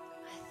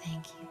 I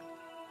thank you.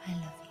 I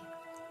love you.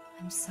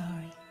 I'm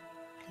sorry.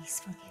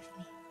 Please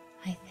forgive me.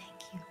 I thank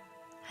you.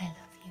 I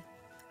love you.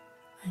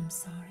 I'm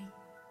sorry.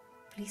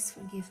 Please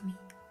forgive me.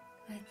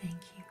 I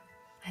thank you.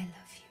 I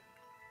love you.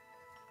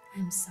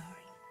 I'm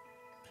sorry.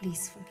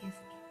 Please forgive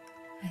me.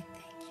 I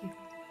thank you.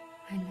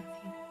 I love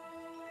you.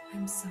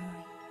 I'm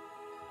sorry.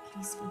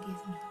 Please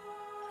forgive me.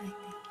 I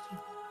thank you.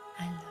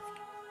 I love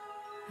you.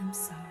 I'm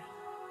sorry.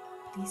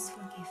 Please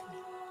forgive me.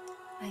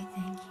 I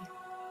thank you.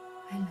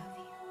 I love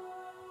you.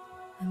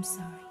 I'm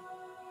sorry.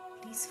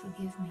 Please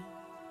forgive me.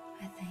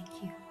 I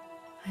thank you.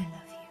 I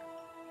love you.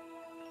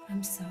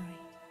 I'm sorry.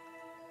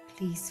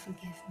 Please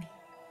forgive me.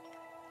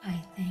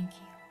 I thank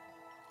you.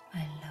 I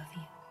love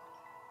you.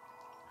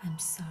 I'm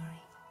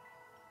sorry.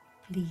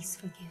 Please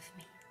forgive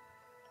me.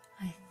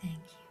 I thank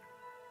you.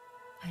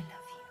 I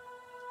love you.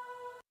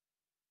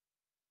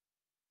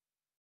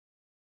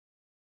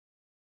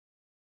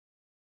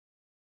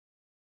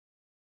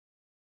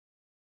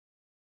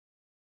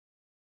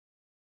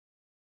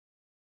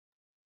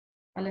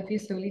 All of you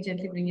slowly,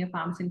 gently bring your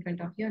palms in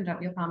front of you and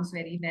rub your palms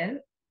very well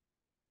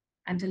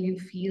until you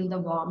feel the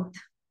warmth.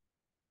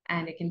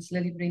 And you can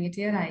slowly bring it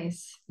to your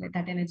eyes. Let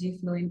that energy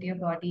flow into your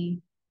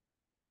body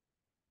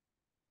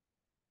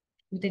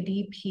with a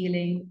deep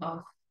healing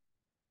of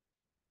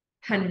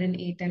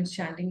 108 times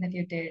chanting that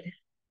you did.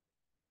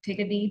 Take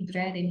a deep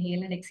breath,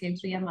 inhale and exhale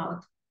through your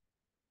mouth.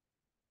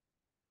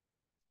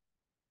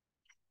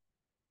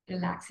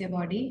 Relax your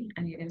body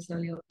and you can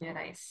slowly open your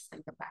eyes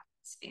and come back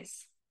to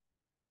space.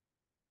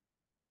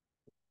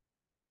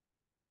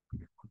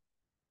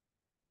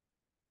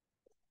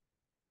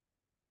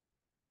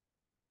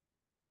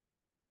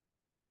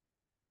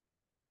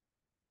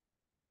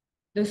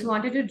 Those who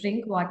wanted to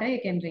drink water,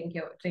 you can drink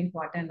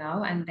water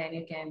now, and then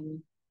you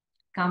can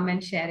come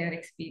and share your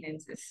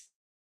experiences.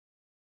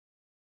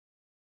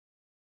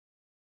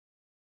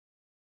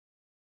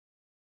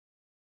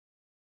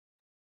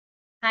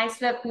 Hi,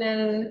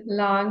 Swapnil.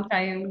 Long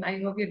time. I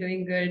hope you're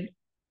doing good.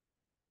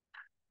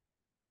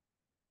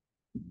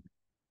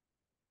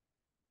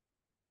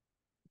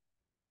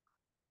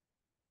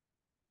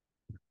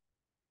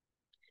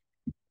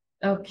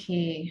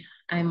 Okay.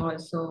 I'm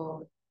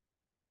also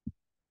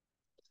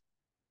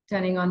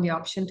turning on the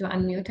option to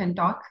unmute and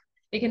talk.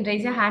 You can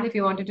raise your hand if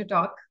you wanted to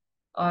talk,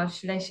 or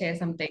should I share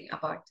something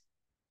about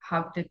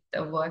how did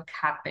the work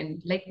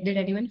happen? Like, did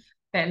anyone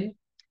fell?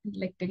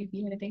 Like, did you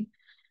feel anything?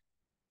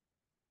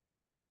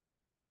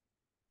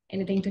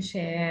 Anything to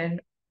share?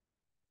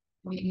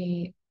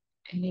 Any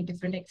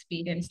different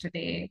experience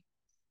today?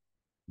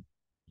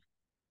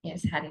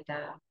 Yes,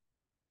 Harita.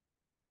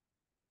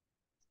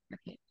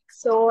 Okay.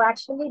 So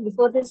actually,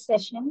 before this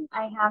session,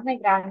 I have my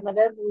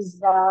grandmother who's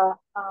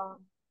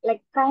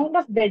like kind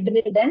of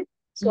bedridden.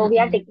 So we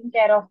are Mm-mm. taking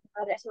care of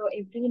her. So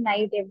every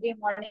night, every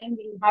morning,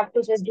 we have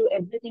to just do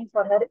everything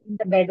for her in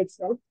the bed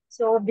itself.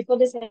 So before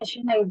the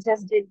session, I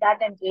just did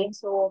that and came.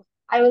 So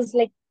I was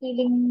like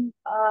feeling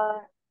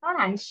not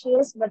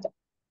anxious, but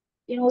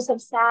some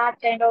sad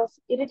kind of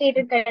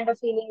irritated kind of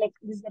feeling like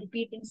this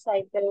repeating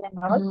cycle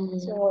and all. Mm.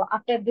 So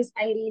after this,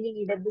 I really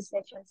needed this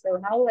session. So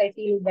now I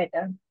feel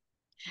better.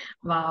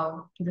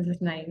 Wow, this is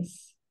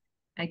nice.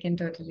 I can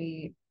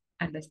totally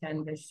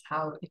understand this,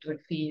 how it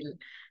would feel,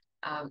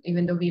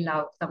 even though we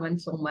love someone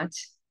so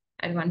much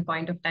at one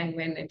point of time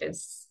when it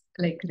is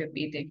like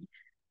repeating.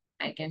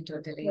 I can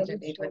totally Very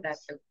relate with true. that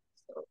too.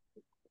 So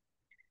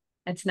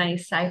that's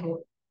nice. I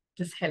hope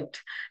this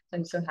helped.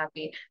 I'm so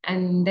happy.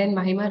 And then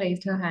Mahima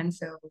raised her hand,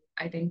 so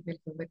I think we'll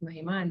go with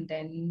Mahima and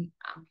then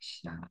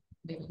Amisha.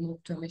 We'll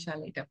move to Amisha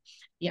later.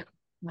 Yeah,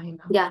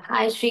 Mahima. Yeah,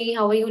 hi Shri,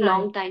 how are you? Hi.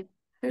 Long time.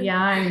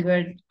 Yeah, I'm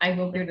good. I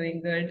hope you're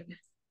doing good.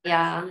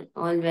 Yeah,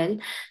 all well.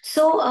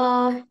 So,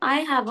 I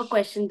have a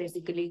question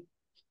basically.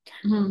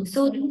 Hmm.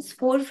 So these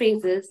four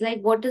phrases,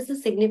 like what is the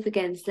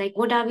significance? Like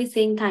what are we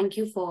saying thank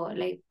you for?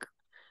 Like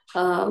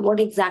what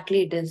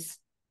exactly it is?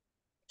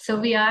 So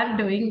we are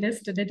doing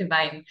this to the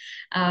divine.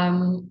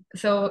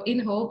 So in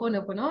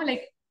Ho'oponopono,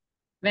 like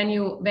when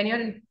you're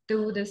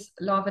into this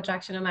law of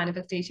attraction or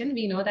manifestation,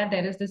 we know that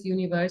there is this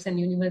universe and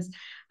universe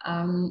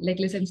like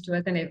listens to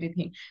us and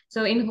everything.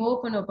 So in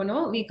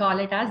Ho'oponopono, we call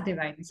it as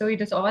divine. So it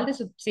is all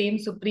the same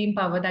supreme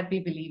power that we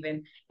believe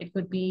in. It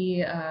could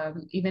be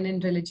even in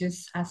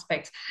religious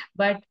aspects,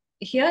 but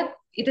here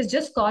it is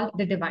just called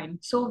the divine.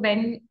 So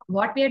when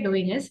what we are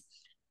doing is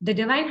the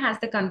divine has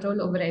the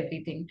control over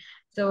everything.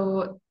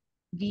 So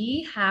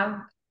we have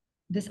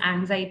this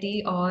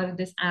anxiety or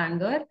this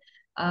anger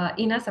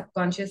in our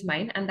subconscious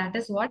mind, and that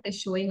is what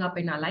is showing up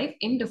in our life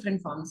in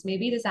different forms.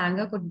 Maybe this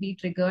anger could be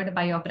triggered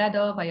by your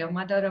brother, by your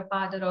mother or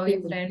father or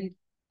your Mhm. friend.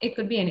 It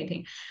could be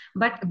anything,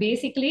 but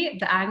basically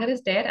the anger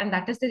is there, and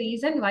that is the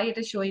reason why it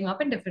is showing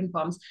up in different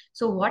forms.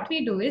 So what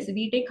we do is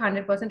we take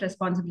 100%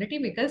 responsibility,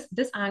 because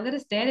this anger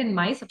is there in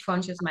my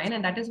subconscious mind,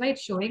 and that is why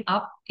it's showing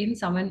up in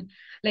someone,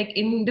 like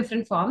in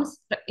different forms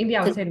in the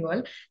Correct. outside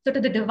world. So to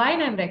the divine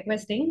I'm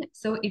requesting,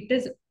 so it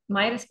is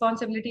my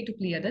responsibility to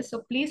clear this.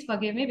 So please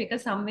forgive me,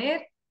 because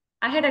somewhere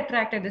I had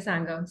attracted this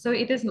anger. So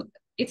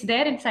it's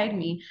there inside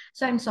me.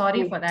 So I'm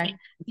sorry for that.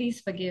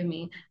 Please forgive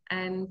me.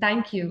 And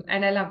thank you.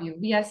 And I love you.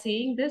 We are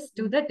saying this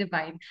to the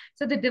divine.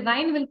 So the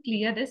divine will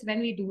clear this when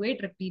we do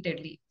it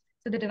repeatedly.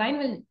 So the divine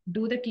will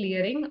do the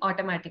clearing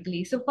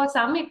automatically. So for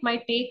some, it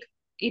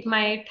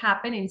might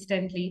happen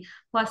instantly.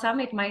 For some,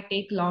 it might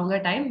take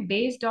longer time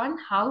based on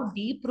how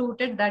deep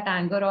rooted that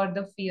anger or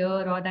the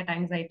fear or that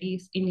anxiety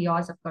is in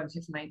your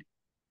subconscious mind.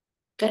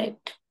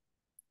 Correct.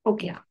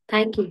 Okay. Yeah.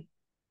 Thank you.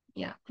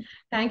 Yeah.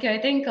 Thank you. I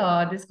think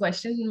this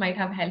question might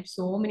have helped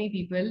so many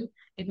people.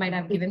 It might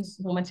have given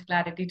so much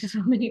clarity to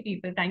so many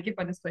people. Thank you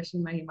for this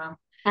question, Mahima.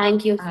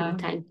 Thank you, Shri. Uh,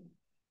 Thank you.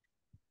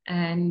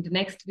 and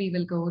next we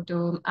will go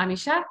to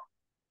Amisha.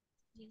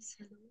 Yes,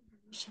 hello,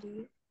 hello,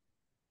 Shri.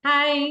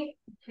 Hi.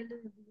 Hello,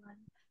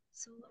 everyone.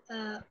 So,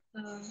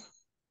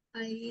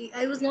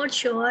 I was not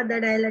sure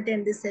that I'll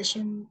attend this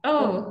session,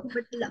 Oh,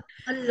 but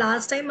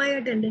last time I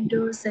attended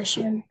your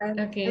session, and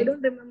I okay.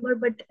 don't remember,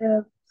 but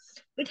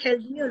it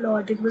helped me a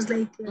lot. It was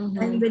like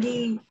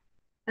Mm-hmm.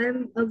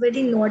 I'm a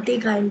very naughty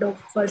kind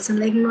of person.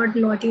 Like not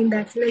naughty in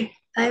that, like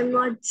I'm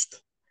not.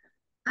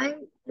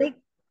 I'm like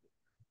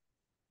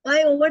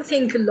I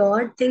overthink a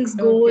lot. Things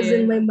goes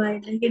in Okay. my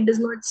mind, like it does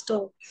not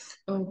stop.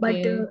 But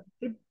Okay.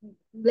 it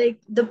like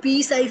the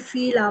peace I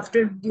feel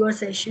after your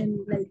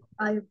session, like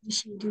I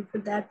appreciate you for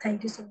that.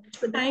 Thank you so much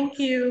for that. Thank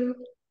you.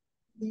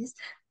 Yes,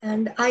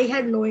 and I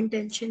had no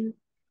intention,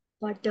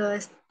 but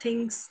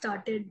things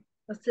started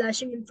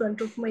flashing in front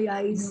of my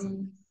eyes.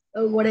 Mm-hmm.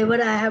 whatever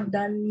I have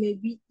done,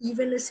 maybe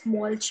even a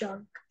small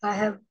chunk, I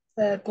have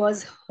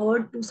caused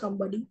hurt to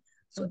somebody.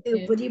 So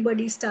Okay.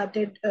 everybody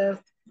started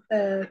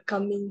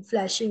coming,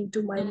 flashing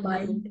to my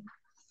mind.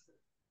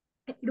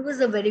 It was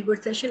a very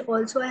good session.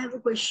 Also, I have a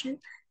question.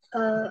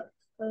 Uh,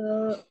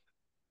 uh,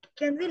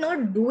 can we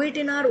not do it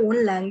in our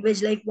own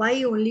language? Like,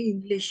 why only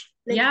English?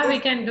 Like, Yeah, we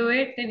if can do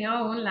it in your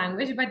own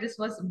language, but this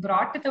was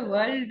brought to the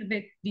world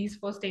with these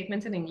four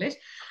statements in English.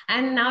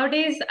 And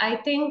nowadays, I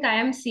think I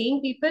am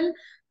seeing people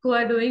who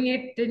are doing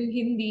it in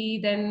Hindi,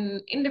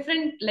 then in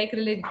different like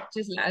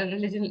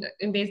religion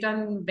based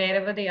on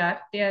wherever they are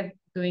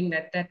doing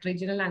that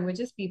regional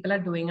languages people are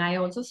doing. I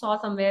also saw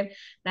somewhere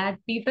that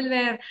people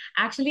were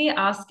actually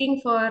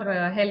asking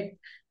for help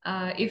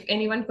if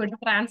anyone could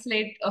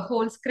translate a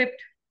whole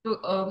script to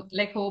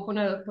like open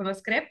a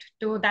script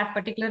to that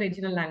particular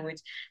regional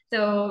language.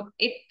 So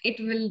it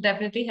will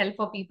definitely help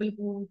for people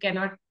who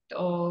cannot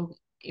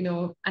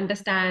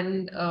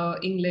understand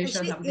English or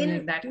actually, something like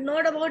in that.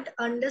 not about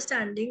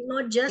understanding,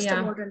 not just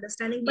Yeah. about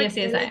understanding, but Yes,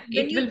 yes, like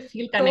when it you will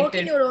feel talk in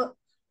connected. your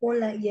own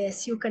language,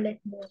 yes, you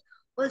connect more.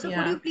 Also, could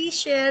Yeah. you please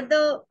share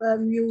the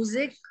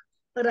music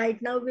right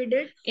now we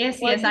did,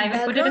 Yes, or yes, the I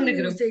will put it in background the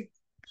group. music?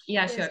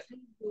 Yeah, Yes, sure.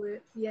 please do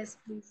it. Yes,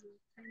 please do it.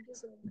 Thank you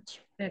so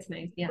much. That's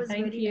nice. It Yeah, was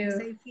thank very nice. you.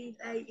 I feel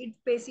it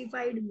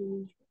pacified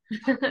me.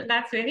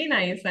 That's very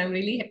nice. I'm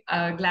really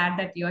glad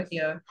that you're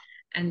here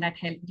and that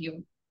helped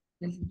you.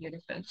 This is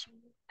beautiful.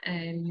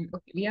 And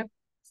okay,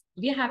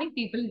 we are having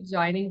people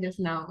joining just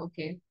now.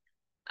 Okay.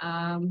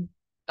 Um,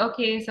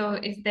 okay, so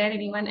is there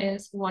anyone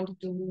else who wanted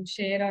to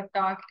share or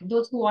talk?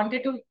 Those who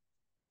wanted to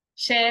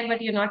share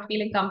but you're not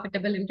feeling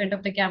comfortable in front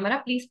of the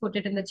camera, please put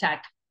it in the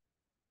chat.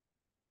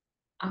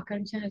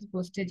 Akansha has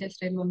posted,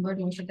 just remembered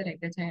most of the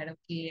regrets I had.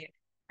 Okay.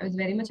 I was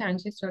very much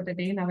anxious throughout the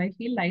day. Now I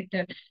feel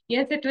lighter.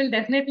 Yes, it will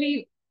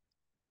definitely.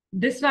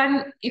 This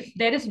one, if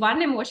there is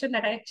one emotion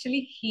that I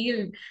actually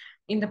healed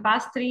in the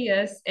past 3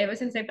 years, ever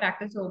since I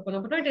practiced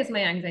Ho'oponopono, it is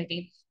my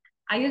anxiety.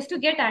 I used to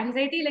get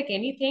anxiety like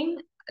anything,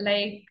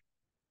 like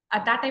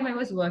at that time I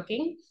was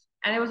working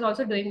and I was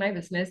also doing my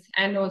business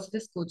and also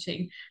this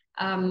coaching.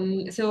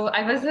 So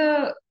I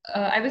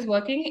was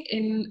working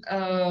in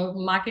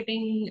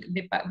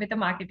with a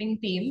marketing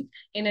team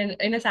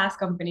in a SaaS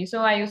company.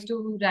 So I used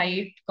to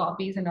write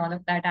copies and all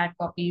of that, ad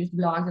copies,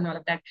 blogs and all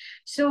of that.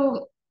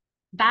 So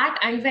that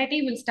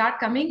anxiety will start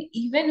coming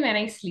even when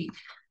I sleep.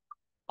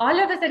 All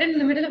of a sudden, in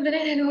the middle of the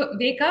night, I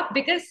wake up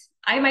because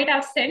I might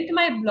have sent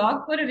my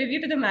blog for a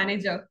review to the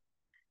manager,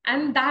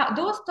 and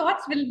those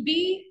thoughts will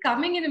be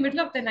coming in the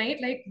middle of the night,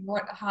 like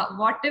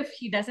what if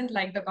he doesn't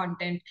like the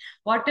content,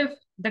 what if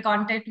the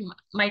content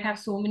might have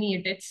so many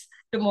edits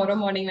tomorrow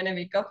morning when I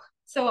wake up.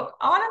 So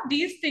all of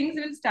these things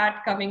will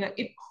start coming.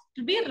 It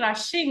will be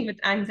rushing with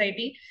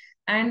anxiety,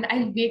 and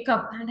I'll wake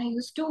up and I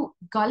used to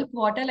gulp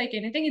water like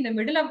anything in the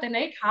middle of the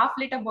night,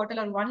 half-liter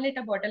bottle or 1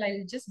 liter bottle.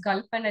 I'll just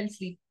gulp and I'll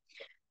sleep.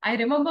 I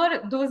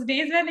remember those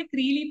days were like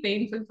really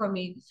painful for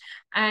me.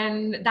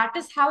 And that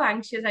is how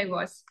anxious I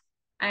was.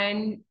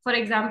 And for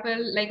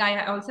example, like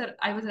I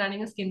was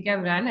running a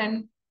skincare brand,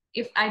 and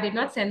if I did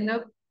not send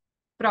the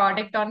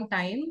product on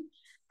time,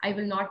 I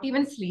will not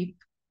even sleep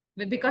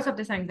because of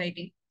this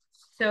anxiety.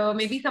 So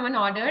maybe someone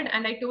ordered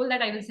and I told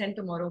that I will send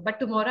tomorrow. But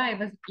tomorrow I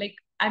was like,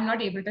 I'm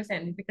not able to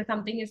send because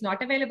something is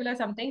not available or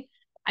something.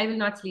 I will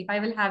not sleep. I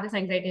will have this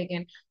anxiety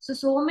again.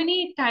 So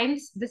many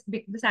times this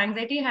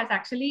anxiety has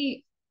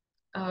actually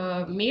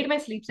made my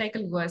sleep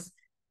cycle worse.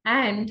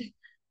 And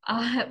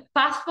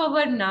fast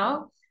forward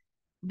now,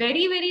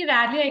 very, very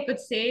rarely I could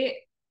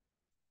say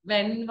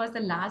when was the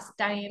last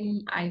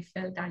time I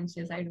felt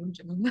anxious. I don't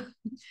remember.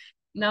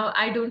 Now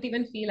I don't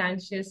even feel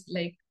anxious.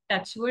 Like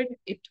touch wood,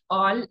 it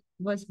all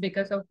was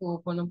because of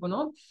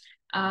Ho'oponopono.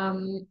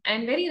 And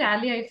very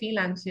rarely I feel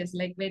anxious,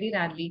 like very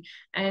rarely.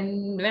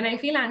 And when I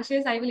feel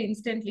anxious, I will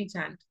instantly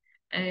chant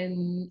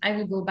and I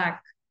will go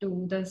back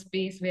to the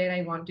space where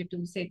I wanted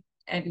to sit.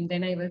 And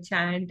then I will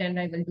chant and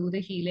I will do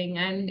the healing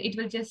and it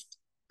will just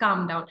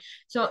calm down.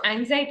 So,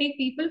 anxiety,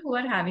 people who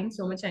are having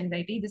so much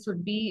anxiety, this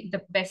would be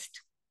the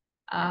best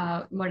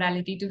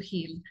modality to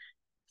heal.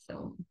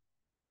 So,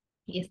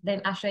 yes,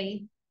 then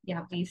Ashai,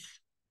 yeah, please.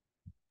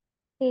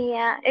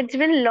 Yeah, it's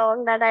been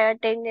long that I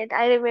attended.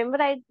 I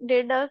remember I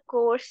did a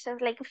course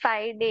of like a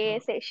 5 day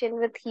session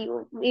with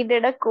you. We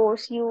did a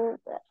course. You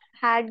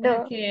had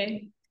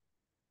Okay.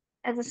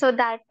 so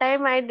that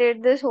time I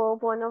did this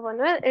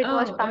Ho'oponopono. It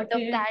was Oh, part of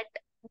okay.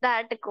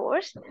 that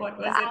course. What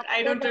So was it?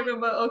 I after don't that,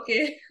 remember.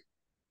 Okay.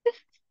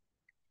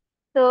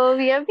 so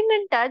we have been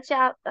in touch.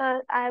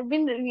 I've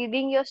been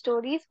reading your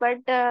stories, but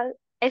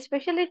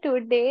especially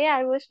today,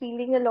 I was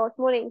feeling a lot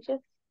more anxious.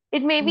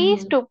 It may be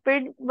Mm-hmm.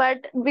 stupid,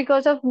 but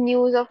because of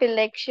news of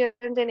elections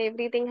and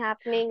everything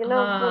happening,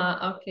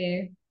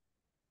 Okay.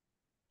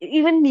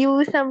 even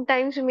news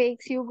sometimes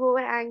makes you go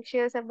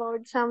anxious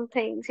about some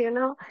things.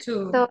 So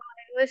True.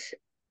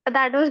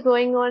 that was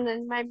going on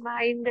in my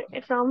mind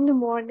from the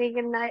morning,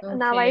 and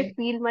now I Okay.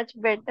 feel much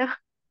better.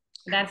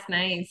 That's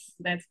nice.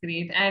 That's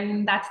great.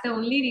 And that's the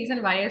only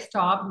reason why I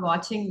stopped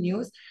watching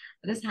news.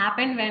 This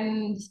happened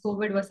when this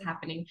COVID was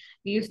happening.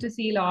 We used to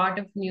see a lot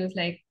of news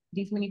like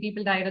these many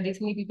people died or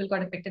these many people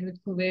got affected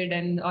with COVID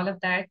and all of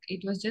that.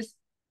 It was just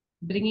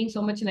bringing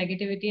so much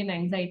negativity and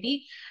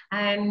anxiety.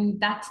 And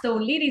that's the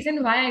only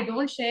reason why I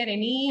don't share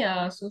any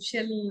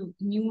social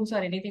news or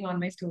anything on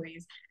my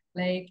stories.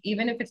 Like,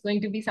 even if it's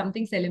going to be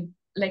something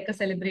like a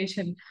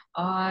celebration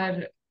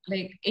or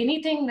like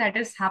anything that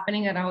is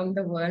happening around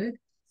the world,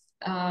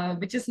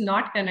 which is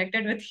not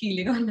connected with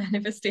healing or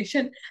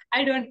manifestation,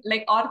 I don't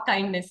like, or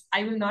kindness,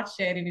 I will not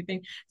share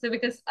anything. So,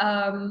 because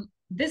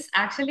this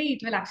actually,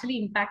 it will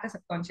actually impact the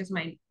subconscious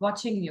mind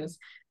watching news.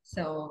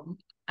 So,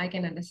 I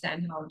can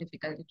understand how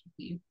difficult it would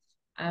be.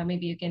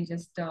 Maybe you can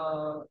just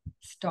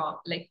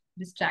stop, like,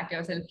 distract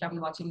yourself from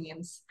watching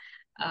news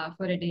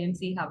for a day and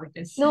see how it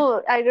is.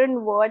 No, I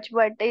don't watch,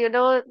 but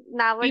People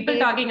nowadays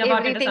talking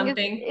about it or everything is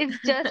something. it's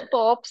just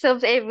pops up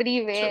True.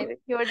 everywhere.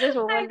 You're just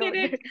I get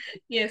overloaded. it.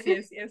 Yes,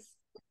 yes, yes.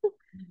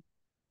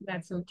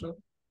 That's so true.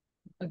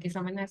 Okay,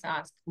 someone has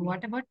asked,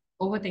 what about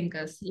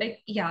overthinkers? Like,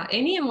 yeah,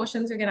 any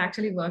emotions you can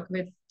actually work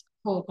with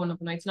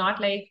Ho'oponopono. It's not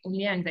like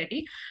only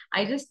anxiety.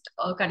 I just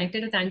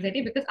connected with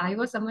anxiety because I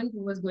was someone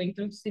who was going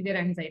through severe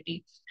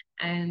anxiety.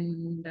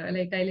 And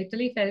like, I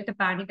literally felt a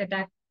panic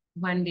attack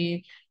one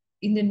day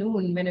in the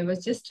noon when I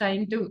was just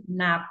trying to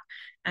nap.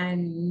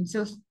 And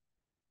so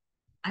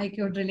I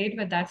could relate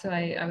with that. So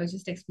I was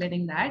just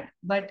explaining that.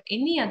 But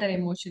any other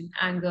emotion,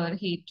 anger,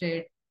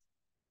 hatred,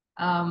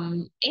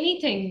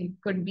 anything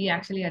could be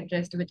actually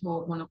addressed with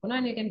Ho'oponopono,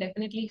 and you can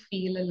definitely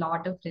feel a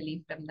lot of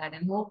relief from that.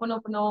 And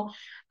Ho'oponopono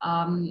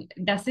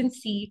doesn't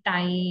see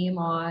time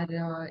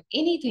or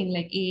anything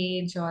like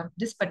age or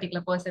this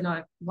particular person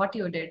or what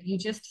you did. You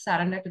just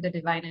surrender to the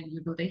divine and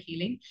you do the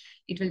healing.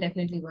 It will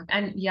definitely work.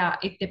 And yeah,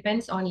 it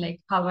depends on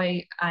like how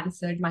I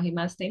answered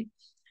Mahima's thing.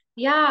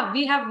 Yeah,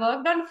 we have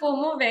worked on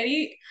FOMO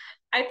very,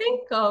 I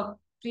think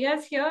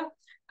Priya's here.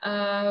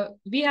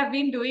 We have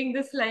been doing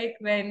this like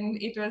when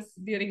it was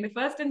during the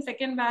first and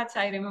second batch.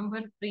 I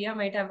remember Priya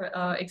might have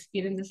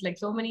experienced this like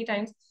so many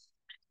times.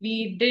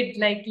 We did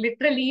like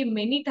literally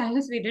many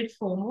times we did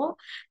FOMO,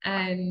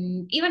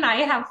 and even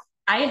I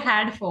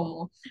had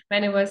FOMO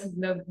when it was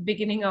the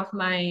beginning of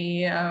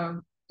my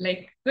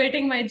like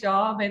quitting my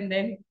job and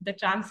then the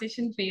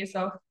transition phase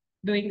of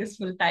doing this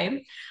full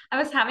time. I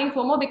was having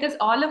FOMO because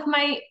all of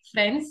my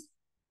friends,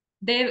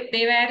 they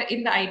were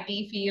in the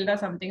IT field or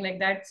something like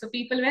that. So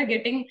people were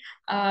getting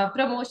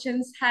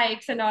promotions,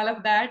 hikes, and all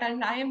of that,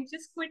 and I am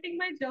just quitting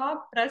my job,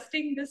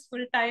 trusting this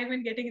full time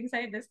and getting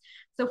inside this.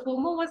 So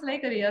FOMO was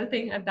like a real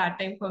thing at that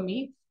time for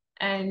me.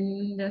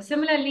 And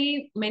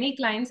similarly, many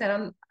clients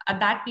around at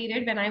that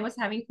period when I was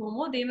having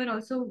FOMO, they were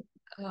also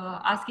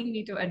asking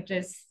me to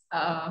address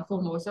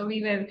FOMO. So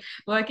we were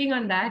working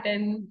on that,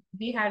 and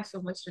we had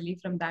so much relief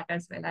from that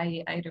as well.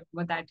 I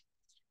remember that.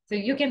 So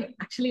you can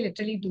actually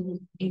literally do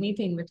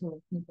anything with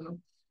Ho'oponopono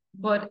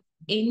for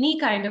any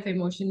kind of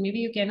emotion. Maybe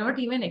you cannot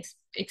even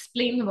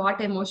explain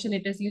what emotion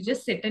it is. You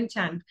just sit and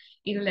chant.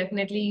 It will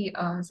definitely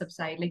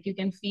subside. Like, you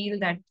can feel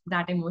that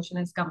that emotion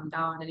has come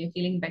down and you're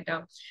feeling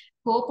better.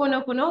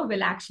 Ho'oponopono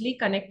will actually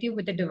connect you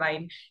with the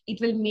divine. It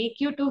will make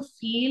you to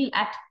feel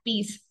at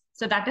peace.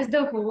 So that is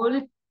the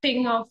whole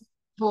thing of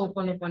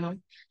Ho'oponopono.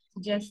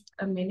 Just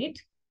a minute.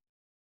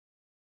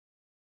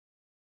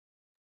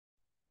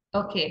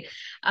 Okay,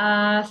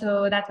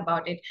 so that's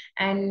about it.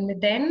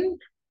 And then,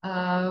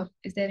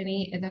 is there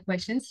any other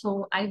questions?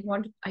 So I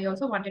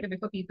also wanted to,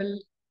 before people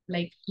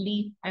like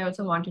leave, I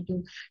also wanted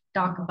to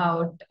talk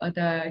about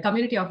the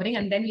community offering,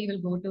 and then we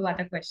will go to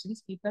other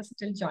questions. People are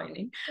still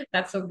joining.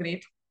 That's so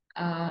great.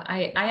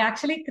 I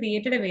actually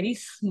created a very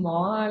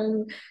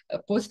small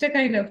poster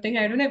kind of thing.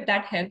 I don't know if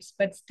that helps,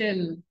 but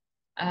still,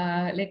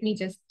 let me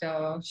just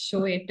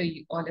show it to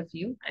you, all of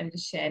you. I'm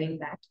just sharing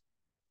that.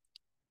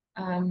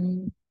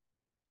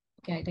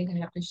 Okay, I think I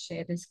have to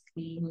share the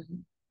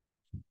screen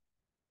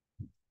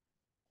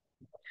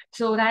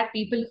so that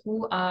people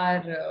who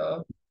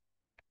are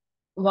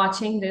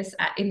watching this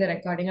in the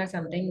recording or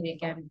something, they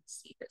can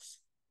see this.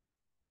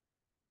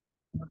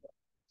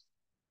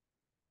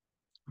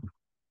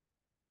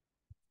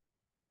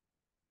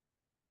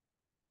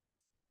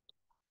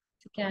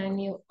 So can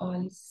you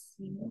all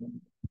see?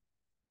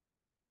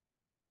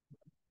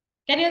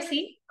 Can you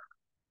see?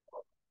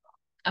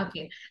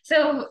 Okay,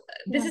 so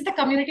this is the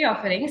community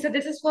offering. So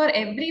this is for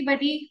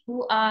everybody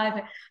who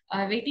are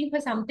waiting for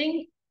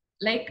something.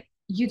 Like,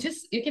 you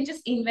can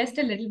just invest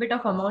a little bit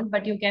of amount,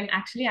 but you can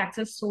actually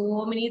access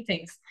so many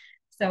things.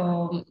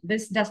 So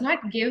this does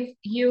not give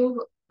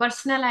you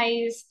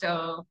personalized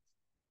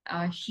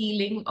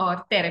healing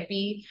or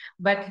therapy,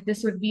 but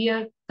this would be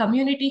a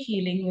community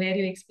healing where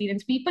you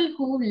experience people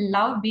who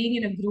love being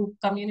in a group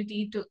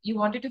community. To you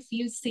wanted to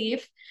feel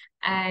safe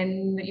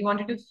and you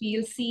wanted to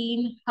feel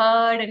seen,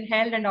 heard, and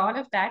held, and all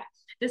of that.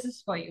 This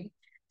is for you.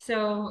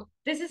 So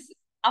this is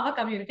our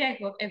community. I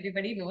hope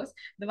everybody knows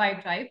the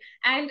Vibe Tribe,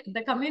 and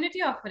the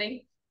community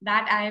offering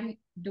that I am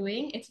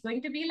doing. It's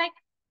going to be like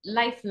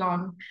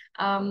lifelong.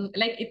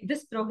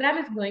 This program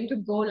is going to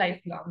go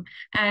lifelong,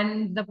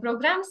 and the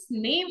program's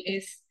name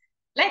is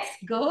let's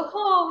go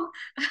home.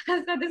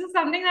 So this is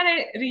something that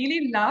I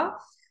really love.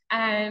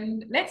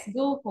 And let's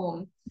go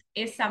home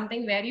is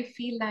something where you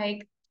feel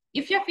like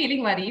if you're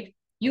feeling worried,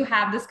 you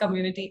have this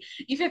community.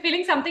 If you're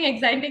feeling something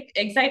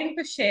exciting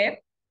to share,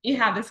 you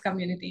have this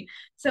community.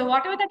 So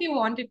whatever that you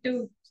wanted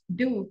to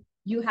do,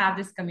 you have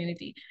this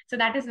community. So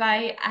that is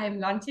why I'm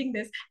launching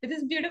this with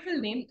this beautiful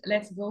name,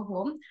 Let's Go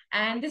Home.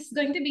 And this is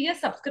going to be a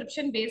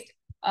subscription based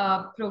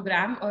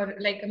program or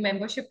like a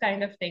membership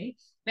kind of thing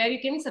where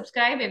you can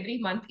subscribe every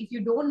month. If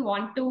you don't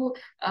want to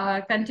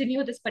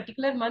continue this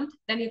particular month,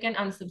 then you can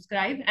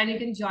unsubscribe and you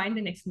can join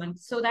the next month,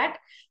 so that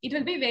it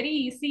will be very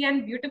easy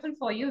and beautiful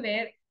for you,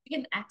 where you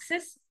can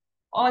access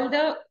all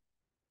the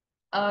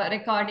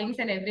recordings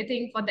and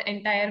everything for the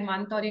entire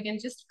month, or you can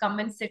just come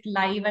and sit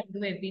live and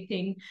do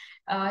everything.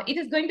 It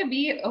is going to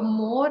be a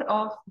more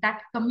of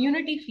that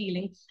community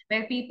feeling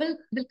where people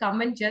will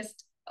come and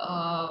just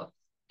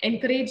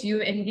encourage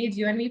you, engage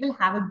you, and we will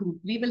have a group.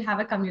 We will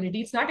have a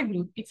community. It's not a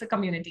group, it's a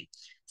community.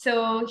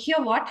 So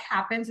here what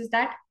happens is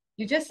that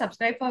you just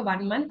subscribe for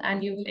 1 month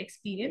and you will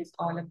experience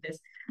all of this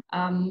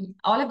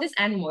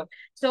and more.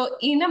 So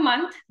in a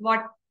month,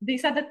 what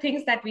these are the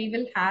things that we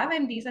will have,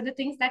 and these are the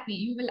things that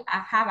you will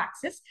have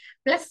access,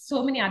 plus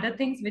so many other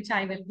things which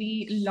I will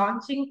be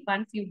launching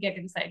once you get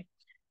inside.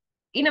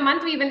 In a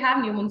month, we will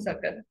have new moon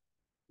circle,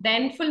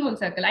 then full moon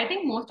circle. I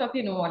think most of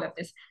you know all of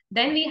this.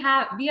 Then we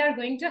are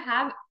going to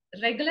have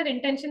regular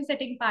intention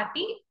setting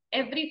party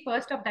every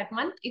first of that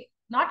month, if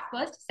not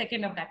first,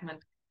 second of that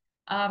month.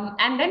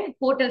 And then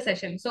portal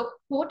session. So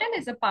portal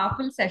is a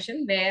powerful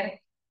session where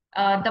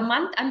the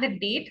month and the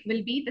date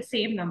will be the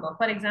same number.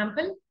 For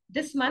example,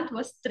 this month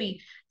was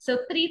 3. So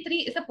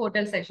 3/3 is a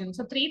portal session.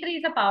 So 3/3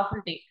 is a powerful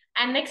day.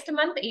 And next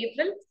month,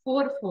 April,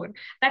 4/4.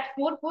 That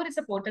 4/4 is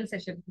a portal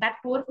session. That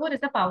 4/4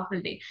 is a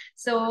powerful day.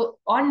 So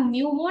on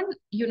new moon,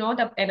 you know,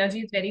 the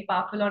energy is very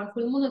powerful. On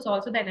full moon is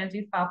also the energy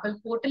is powerful.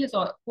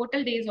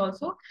 Portal day is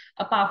also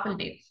a powerful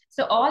day.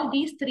 So all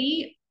these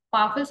three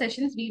powerful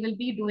sessions, we will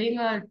be doing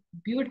a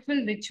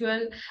beautiful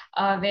ritual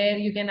where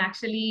you can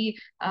actually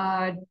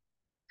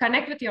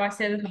connect with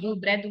yourself, do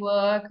breath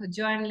work,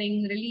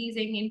 journaling,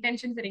 releasing,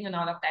 intention setting, and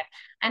all of that.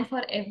 And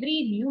for every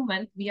new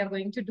month, we are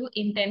going to do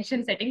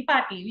intention setting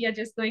party. We are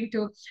just going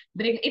to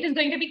it is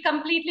going to be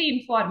completely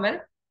informal.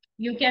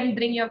 You can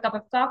bring your cup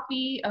of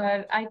coffee.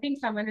 I think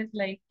someone is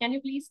like, can you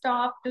please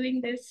stop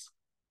doing this?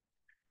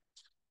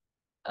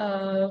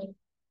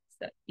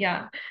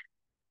 Yeah.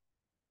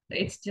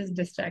 It's just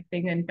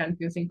distracting and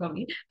confusing for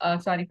me.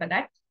 Sorry for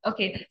that.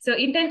 Okay, so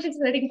intention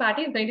setting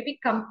party is going to be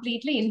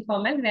completely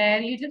informal, where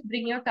you just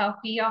bring your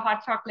coffee or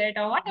hot chocolate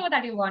or whatever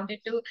that you wanted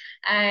to,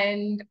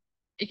 and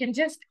you can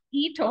just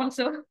eat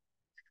also,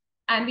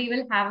 and we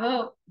will have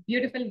a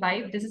beautiful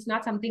vibe. This is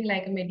not something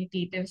like a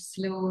meditative,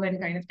 slow,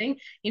 and kind of thing.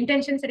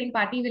 Intention setting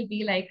party will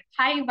be like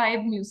high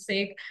vibe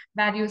music,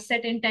 where you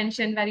set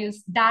intention, where you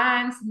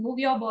dance, move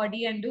your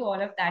body, and do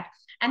all of that.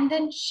 And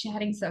then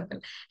sharing circle.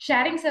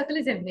 Sharing circle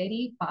is a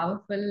very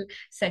powerful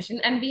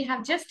session, and we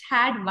have just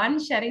had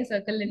one sharing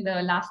circle in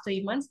the last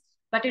 3 months,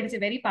 but it is a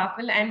very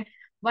powerful. And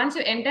once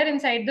you enter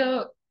inside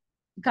the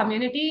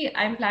community,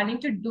 I'm planning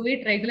to do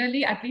it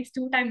regularly, at least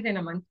 2 times in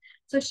a month.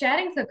 So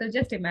sharing circle,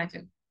 just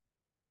imagine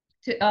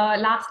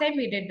last time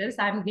we did this,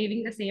 I'm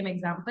giving the same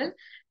example.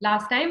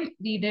 Last time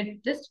we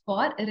did this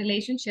for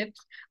relationships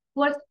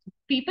for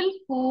people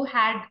who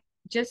had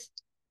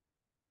just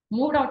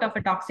moved out of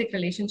a toxic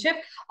relationship,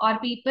 or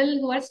people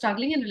who are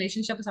struggling in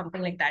relationship or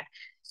something like that.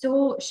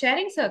 So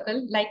sharing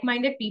circle,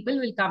 like-minded people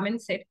will come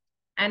and sit,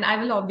 and I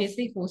will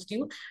obviously host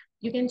you.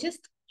 You can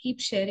just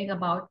keep sharing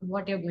about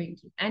what you're going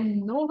through,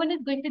 and no one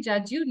is going to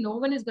judge you. No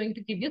one is going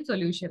to give you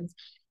solutions.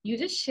 You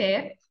just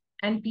share,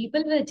 and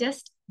people will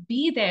just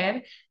be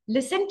there,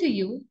 listen to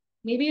you.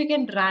 Maybe you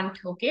can rant,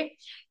 okay?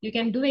 You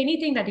can do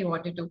anything that you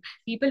want to do.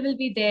 People will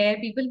be there,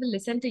 people will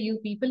listen to you,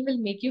 people will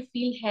make you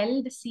feel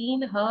held,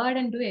 seen, heard,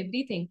 and do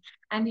everything.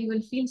 And you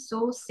will feel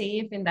so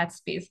safe in that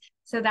space.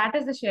 So that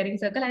is the sharing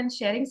circle, and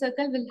sharing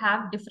circle will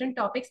have different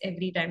topics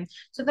every time.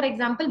 So for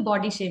example,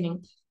 body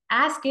shaming.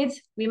 As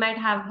kids, we might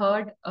have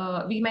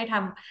we might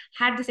have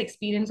had this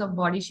experience of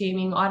body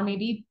shaming, or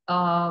maybe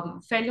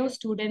fellow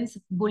students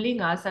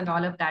bullying us and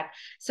all of that.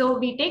 So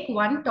we take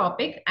one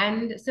topic,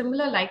 and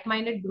similar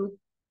like-minded group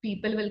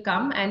people will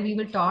come, and we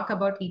will talk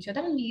about each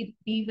other, and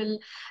we will,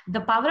 the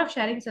power of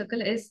sharing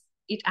circle is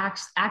it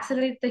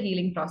accelerates the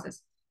healing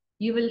process.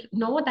 You will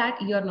know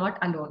that you're not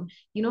alone.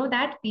 You know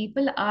that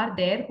people are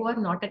there who are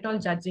not at all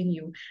judging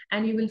you,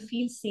 and you will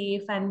feel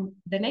safe. And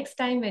the next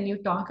time when you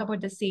talk about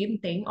the same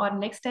thing, or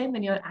next time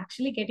when you're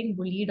actually getting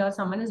bullied or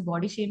someone is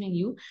body shaming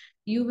you,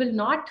 you will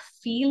not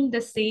feel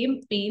the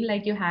same pain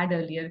like you had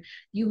earlier.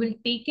 You will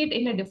take it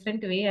in a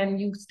different way, and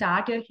you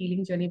start your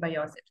healing journey by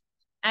yourself.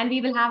 And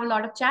we will have a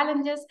lot of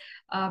challenges.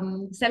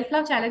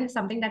 Self-love challenge is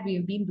something that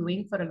we've been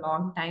doing for a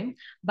long time,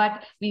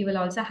 but we will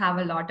also have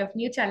a lot of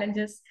new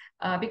challenges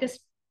because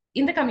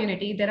in the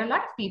community, there are a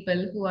lot of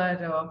people who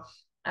are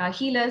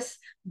healers,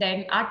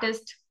 then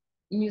artists,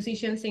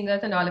 musicians, singers,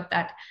 and all of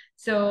that.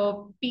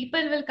 So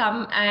people will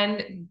come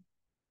and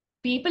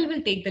people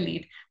will take the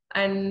lead.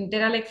 And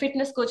there are like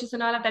fitness coaches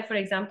and all of that. For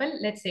example,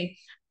 let's say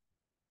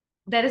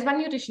there is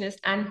one nutritionist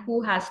and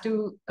who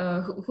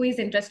is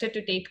interested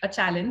to take a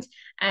challenge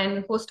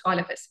and host all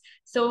of us.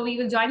 So we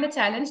will join the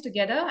challenge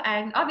together,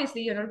 and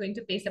obviously you're not going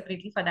to pay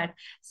separately for that.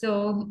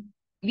 So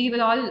we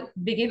will all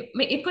begin.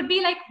 It could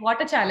be like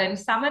water challenge.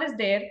 Summer is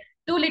there,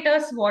 2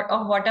 liters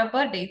of water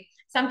per day,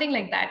 something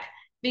like that.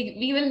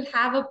 We will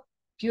have a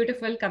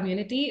beautiful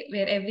community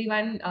where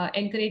everyone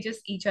encourages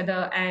each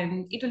other,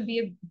 and it will be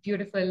a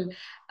beautiful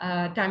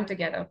time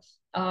together.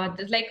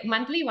 There's like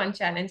monthly one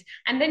challenge,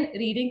 and then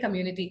reading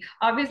community.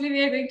 Obviously,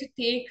 we are going to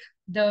take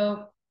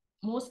the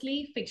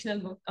mostly fictional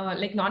book,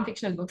 like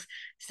non-fictional books.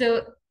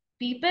 So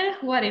people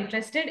who are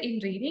interested in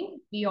reading,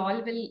 we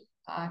all will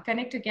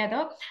connect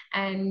together,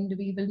 and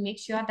we will make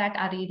sure that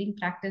our reading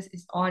practice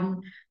is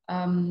on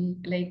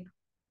like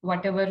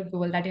whatever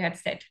goal that you had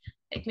set.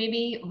 Like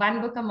maybe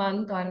one book a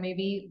month, or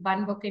maybe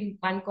one book in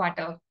one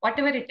quarter,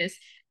 whatever it is.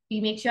 We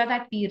make sure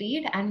that we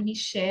read and we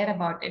share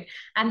about it.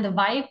 And the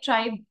Vibe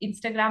Tribe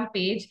Instagram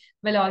page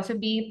will also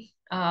be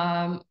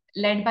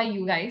led by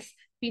you guys.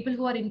 People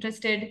who are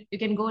interested, you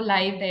can go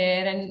live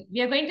there, and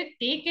we are going to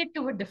take it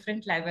to a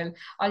different level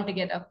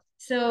altogether.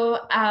 So,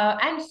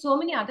 and so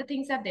many other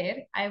things are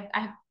there.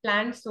 I've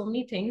planned so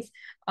many things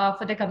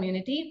for the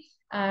community.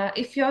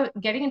 If you're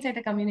getting inside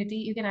the community,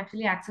 you can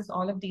actually access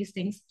all of these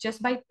things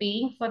just by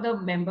paying for the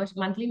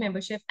monthly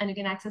membership, and you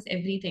can access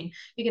everything.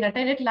 You can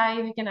attend it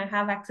live, you can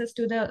have access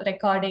to the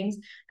recordings,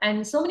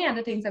 and so many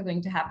other things are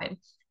going to happen.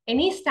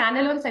 Any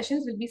standalone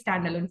sessions will be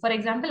standalone. For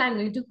example, I'm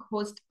going to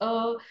host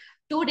a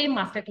 2-day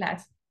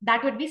masterclass.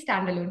 That would be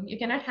standalone. You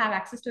cannot have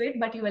access to it,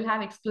 but you will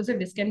have exclusive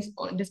discounts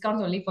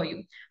only for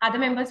you. Other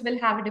members will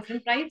have a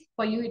different price.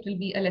 For you, it will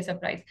be a lesser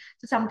price.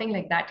 So something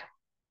like that.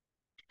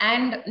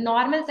 And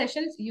normal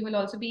sessions, you will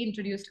also be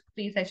introduced to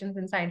free sessions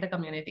inside the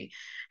community.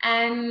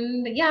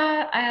 And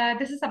yeah,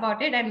 this is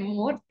about it, and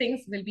more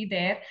things will be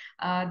there.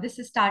 This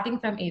is starting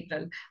from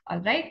April.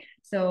 All right.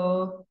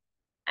 So,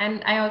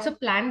 and I also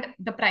planned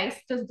the price.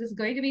 So this is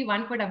going to be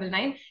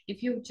 1499.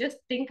 If you just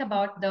think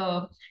about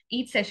the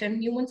each session,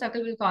 New Moon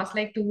Circle will cost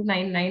like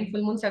 299,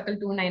 Full Moon Circle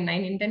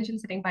 299, Intention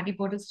Setting, Party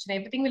Portal Session,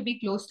 everything will be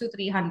close to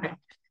 300.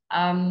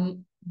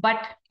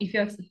 But if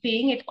you're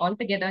paying it all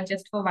together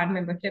just for one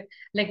membership,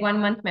 like 1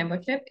 month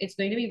membership, it's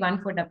going to be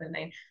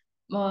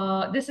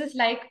 1499. This is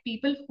like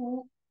people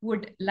who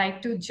would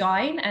like to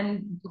join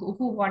and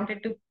who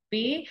wanted to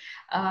pay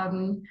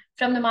from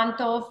the month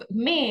of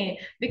May,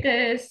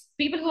 because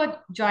people who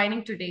are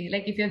joining today,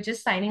 like if you're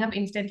just signing up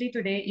instantly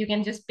today, you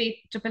can just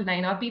pay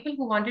 999. Or people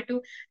who wanted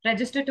to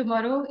register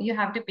tomorrow, you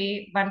have to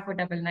pay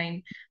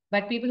 1499.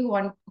 But people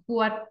who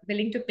are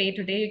willing to pay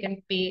today, you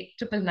can pay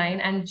 999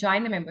 and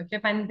join the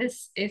membership. And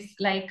this is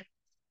like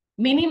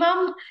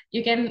minimum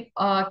you can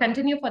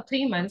continue for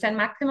 3 months, and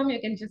maximum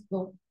you can just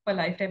go for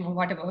lifetime or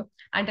whatever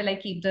until I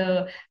keep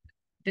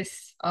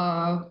this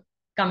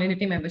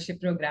community membership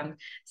program.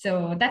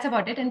 So that's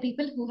about it. And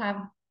people who have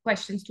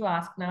questions to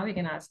ask now, you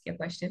can ask your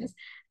questions.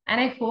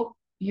 And I hope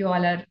you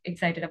all are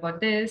excited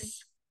about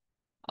this.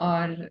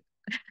 Or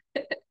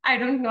I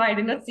don't know, I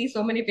did not see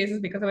so many faces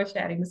because I was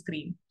sharing the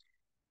screen.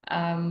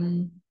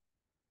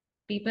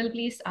 People,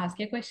 please ask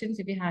your questions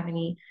if you have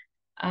any.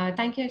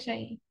 Thank you,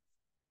 Ashai.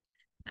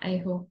 I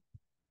hope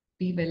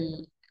we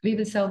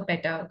will serve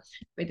better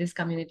with this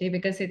community,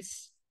 because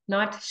it's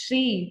not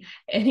Shri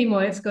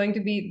anymore. It's going to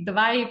be the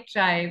Vibe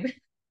Tribe.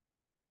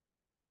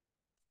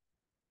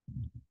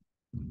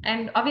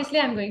 And obviously,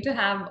 I'm going to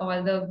have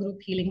all the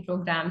group healing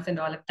programs and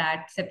all of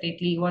that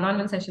separately.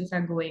 One-on-one sessions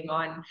are going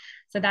on.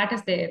 So that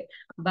is there.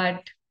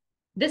 But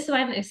this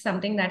one is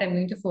something that I'm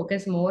going to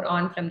focus more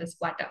on from this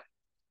quarter.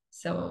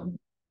 So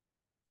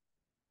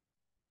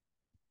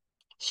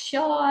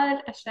sure,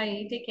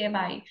 Ashai, take care,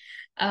 bye.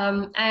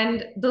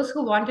 And those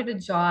who wanted to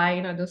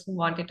join, or those who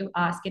wanted to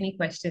ask any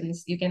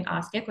questions, you can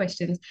ask your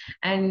questions,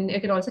 and you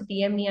can also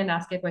DM me and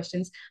ask your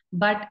questions.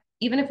 But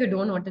even if you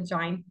don't want to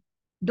join,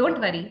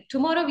 don't worry.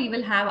 Tomorrow we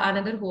will have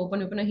another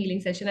Ho'oponopono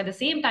healing session at the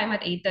same time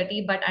at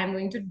 8:30, but I'm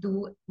going to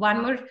do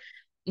one more.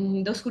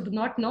 Those who do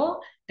not know,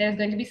 there's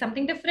going to be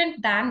something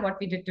different than what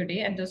we did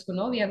today. And those who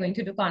know, we are going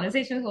to do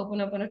conversational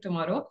Ho'oponopono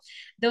tomorrow.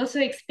 Those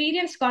who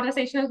experienced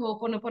conversational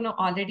Ho'oponopono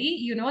already,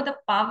 you know the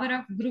power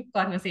of group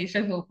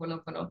conversational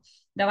Ho'oponopono.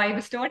 The vibe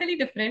is totally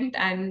different,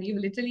 and you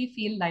literally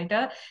feel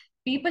lighter.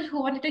 People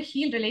who wanted to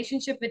heal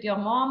relationship with your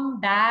mom,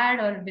 dad,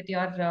 or with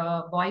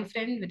your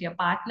boyfriend, with your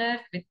partner,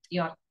 with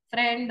your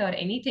friend, or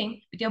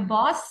anything, with your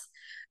boss,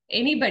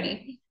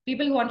 anybody,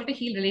 people who wanted to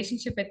heal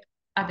relationship with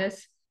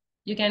others,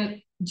 you can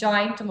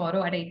join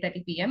tomorrow at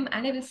 8:30 p.m.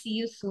 and I will see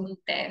you soon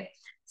there.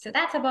 So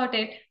that's about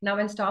it. Now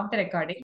I'll stop the recording.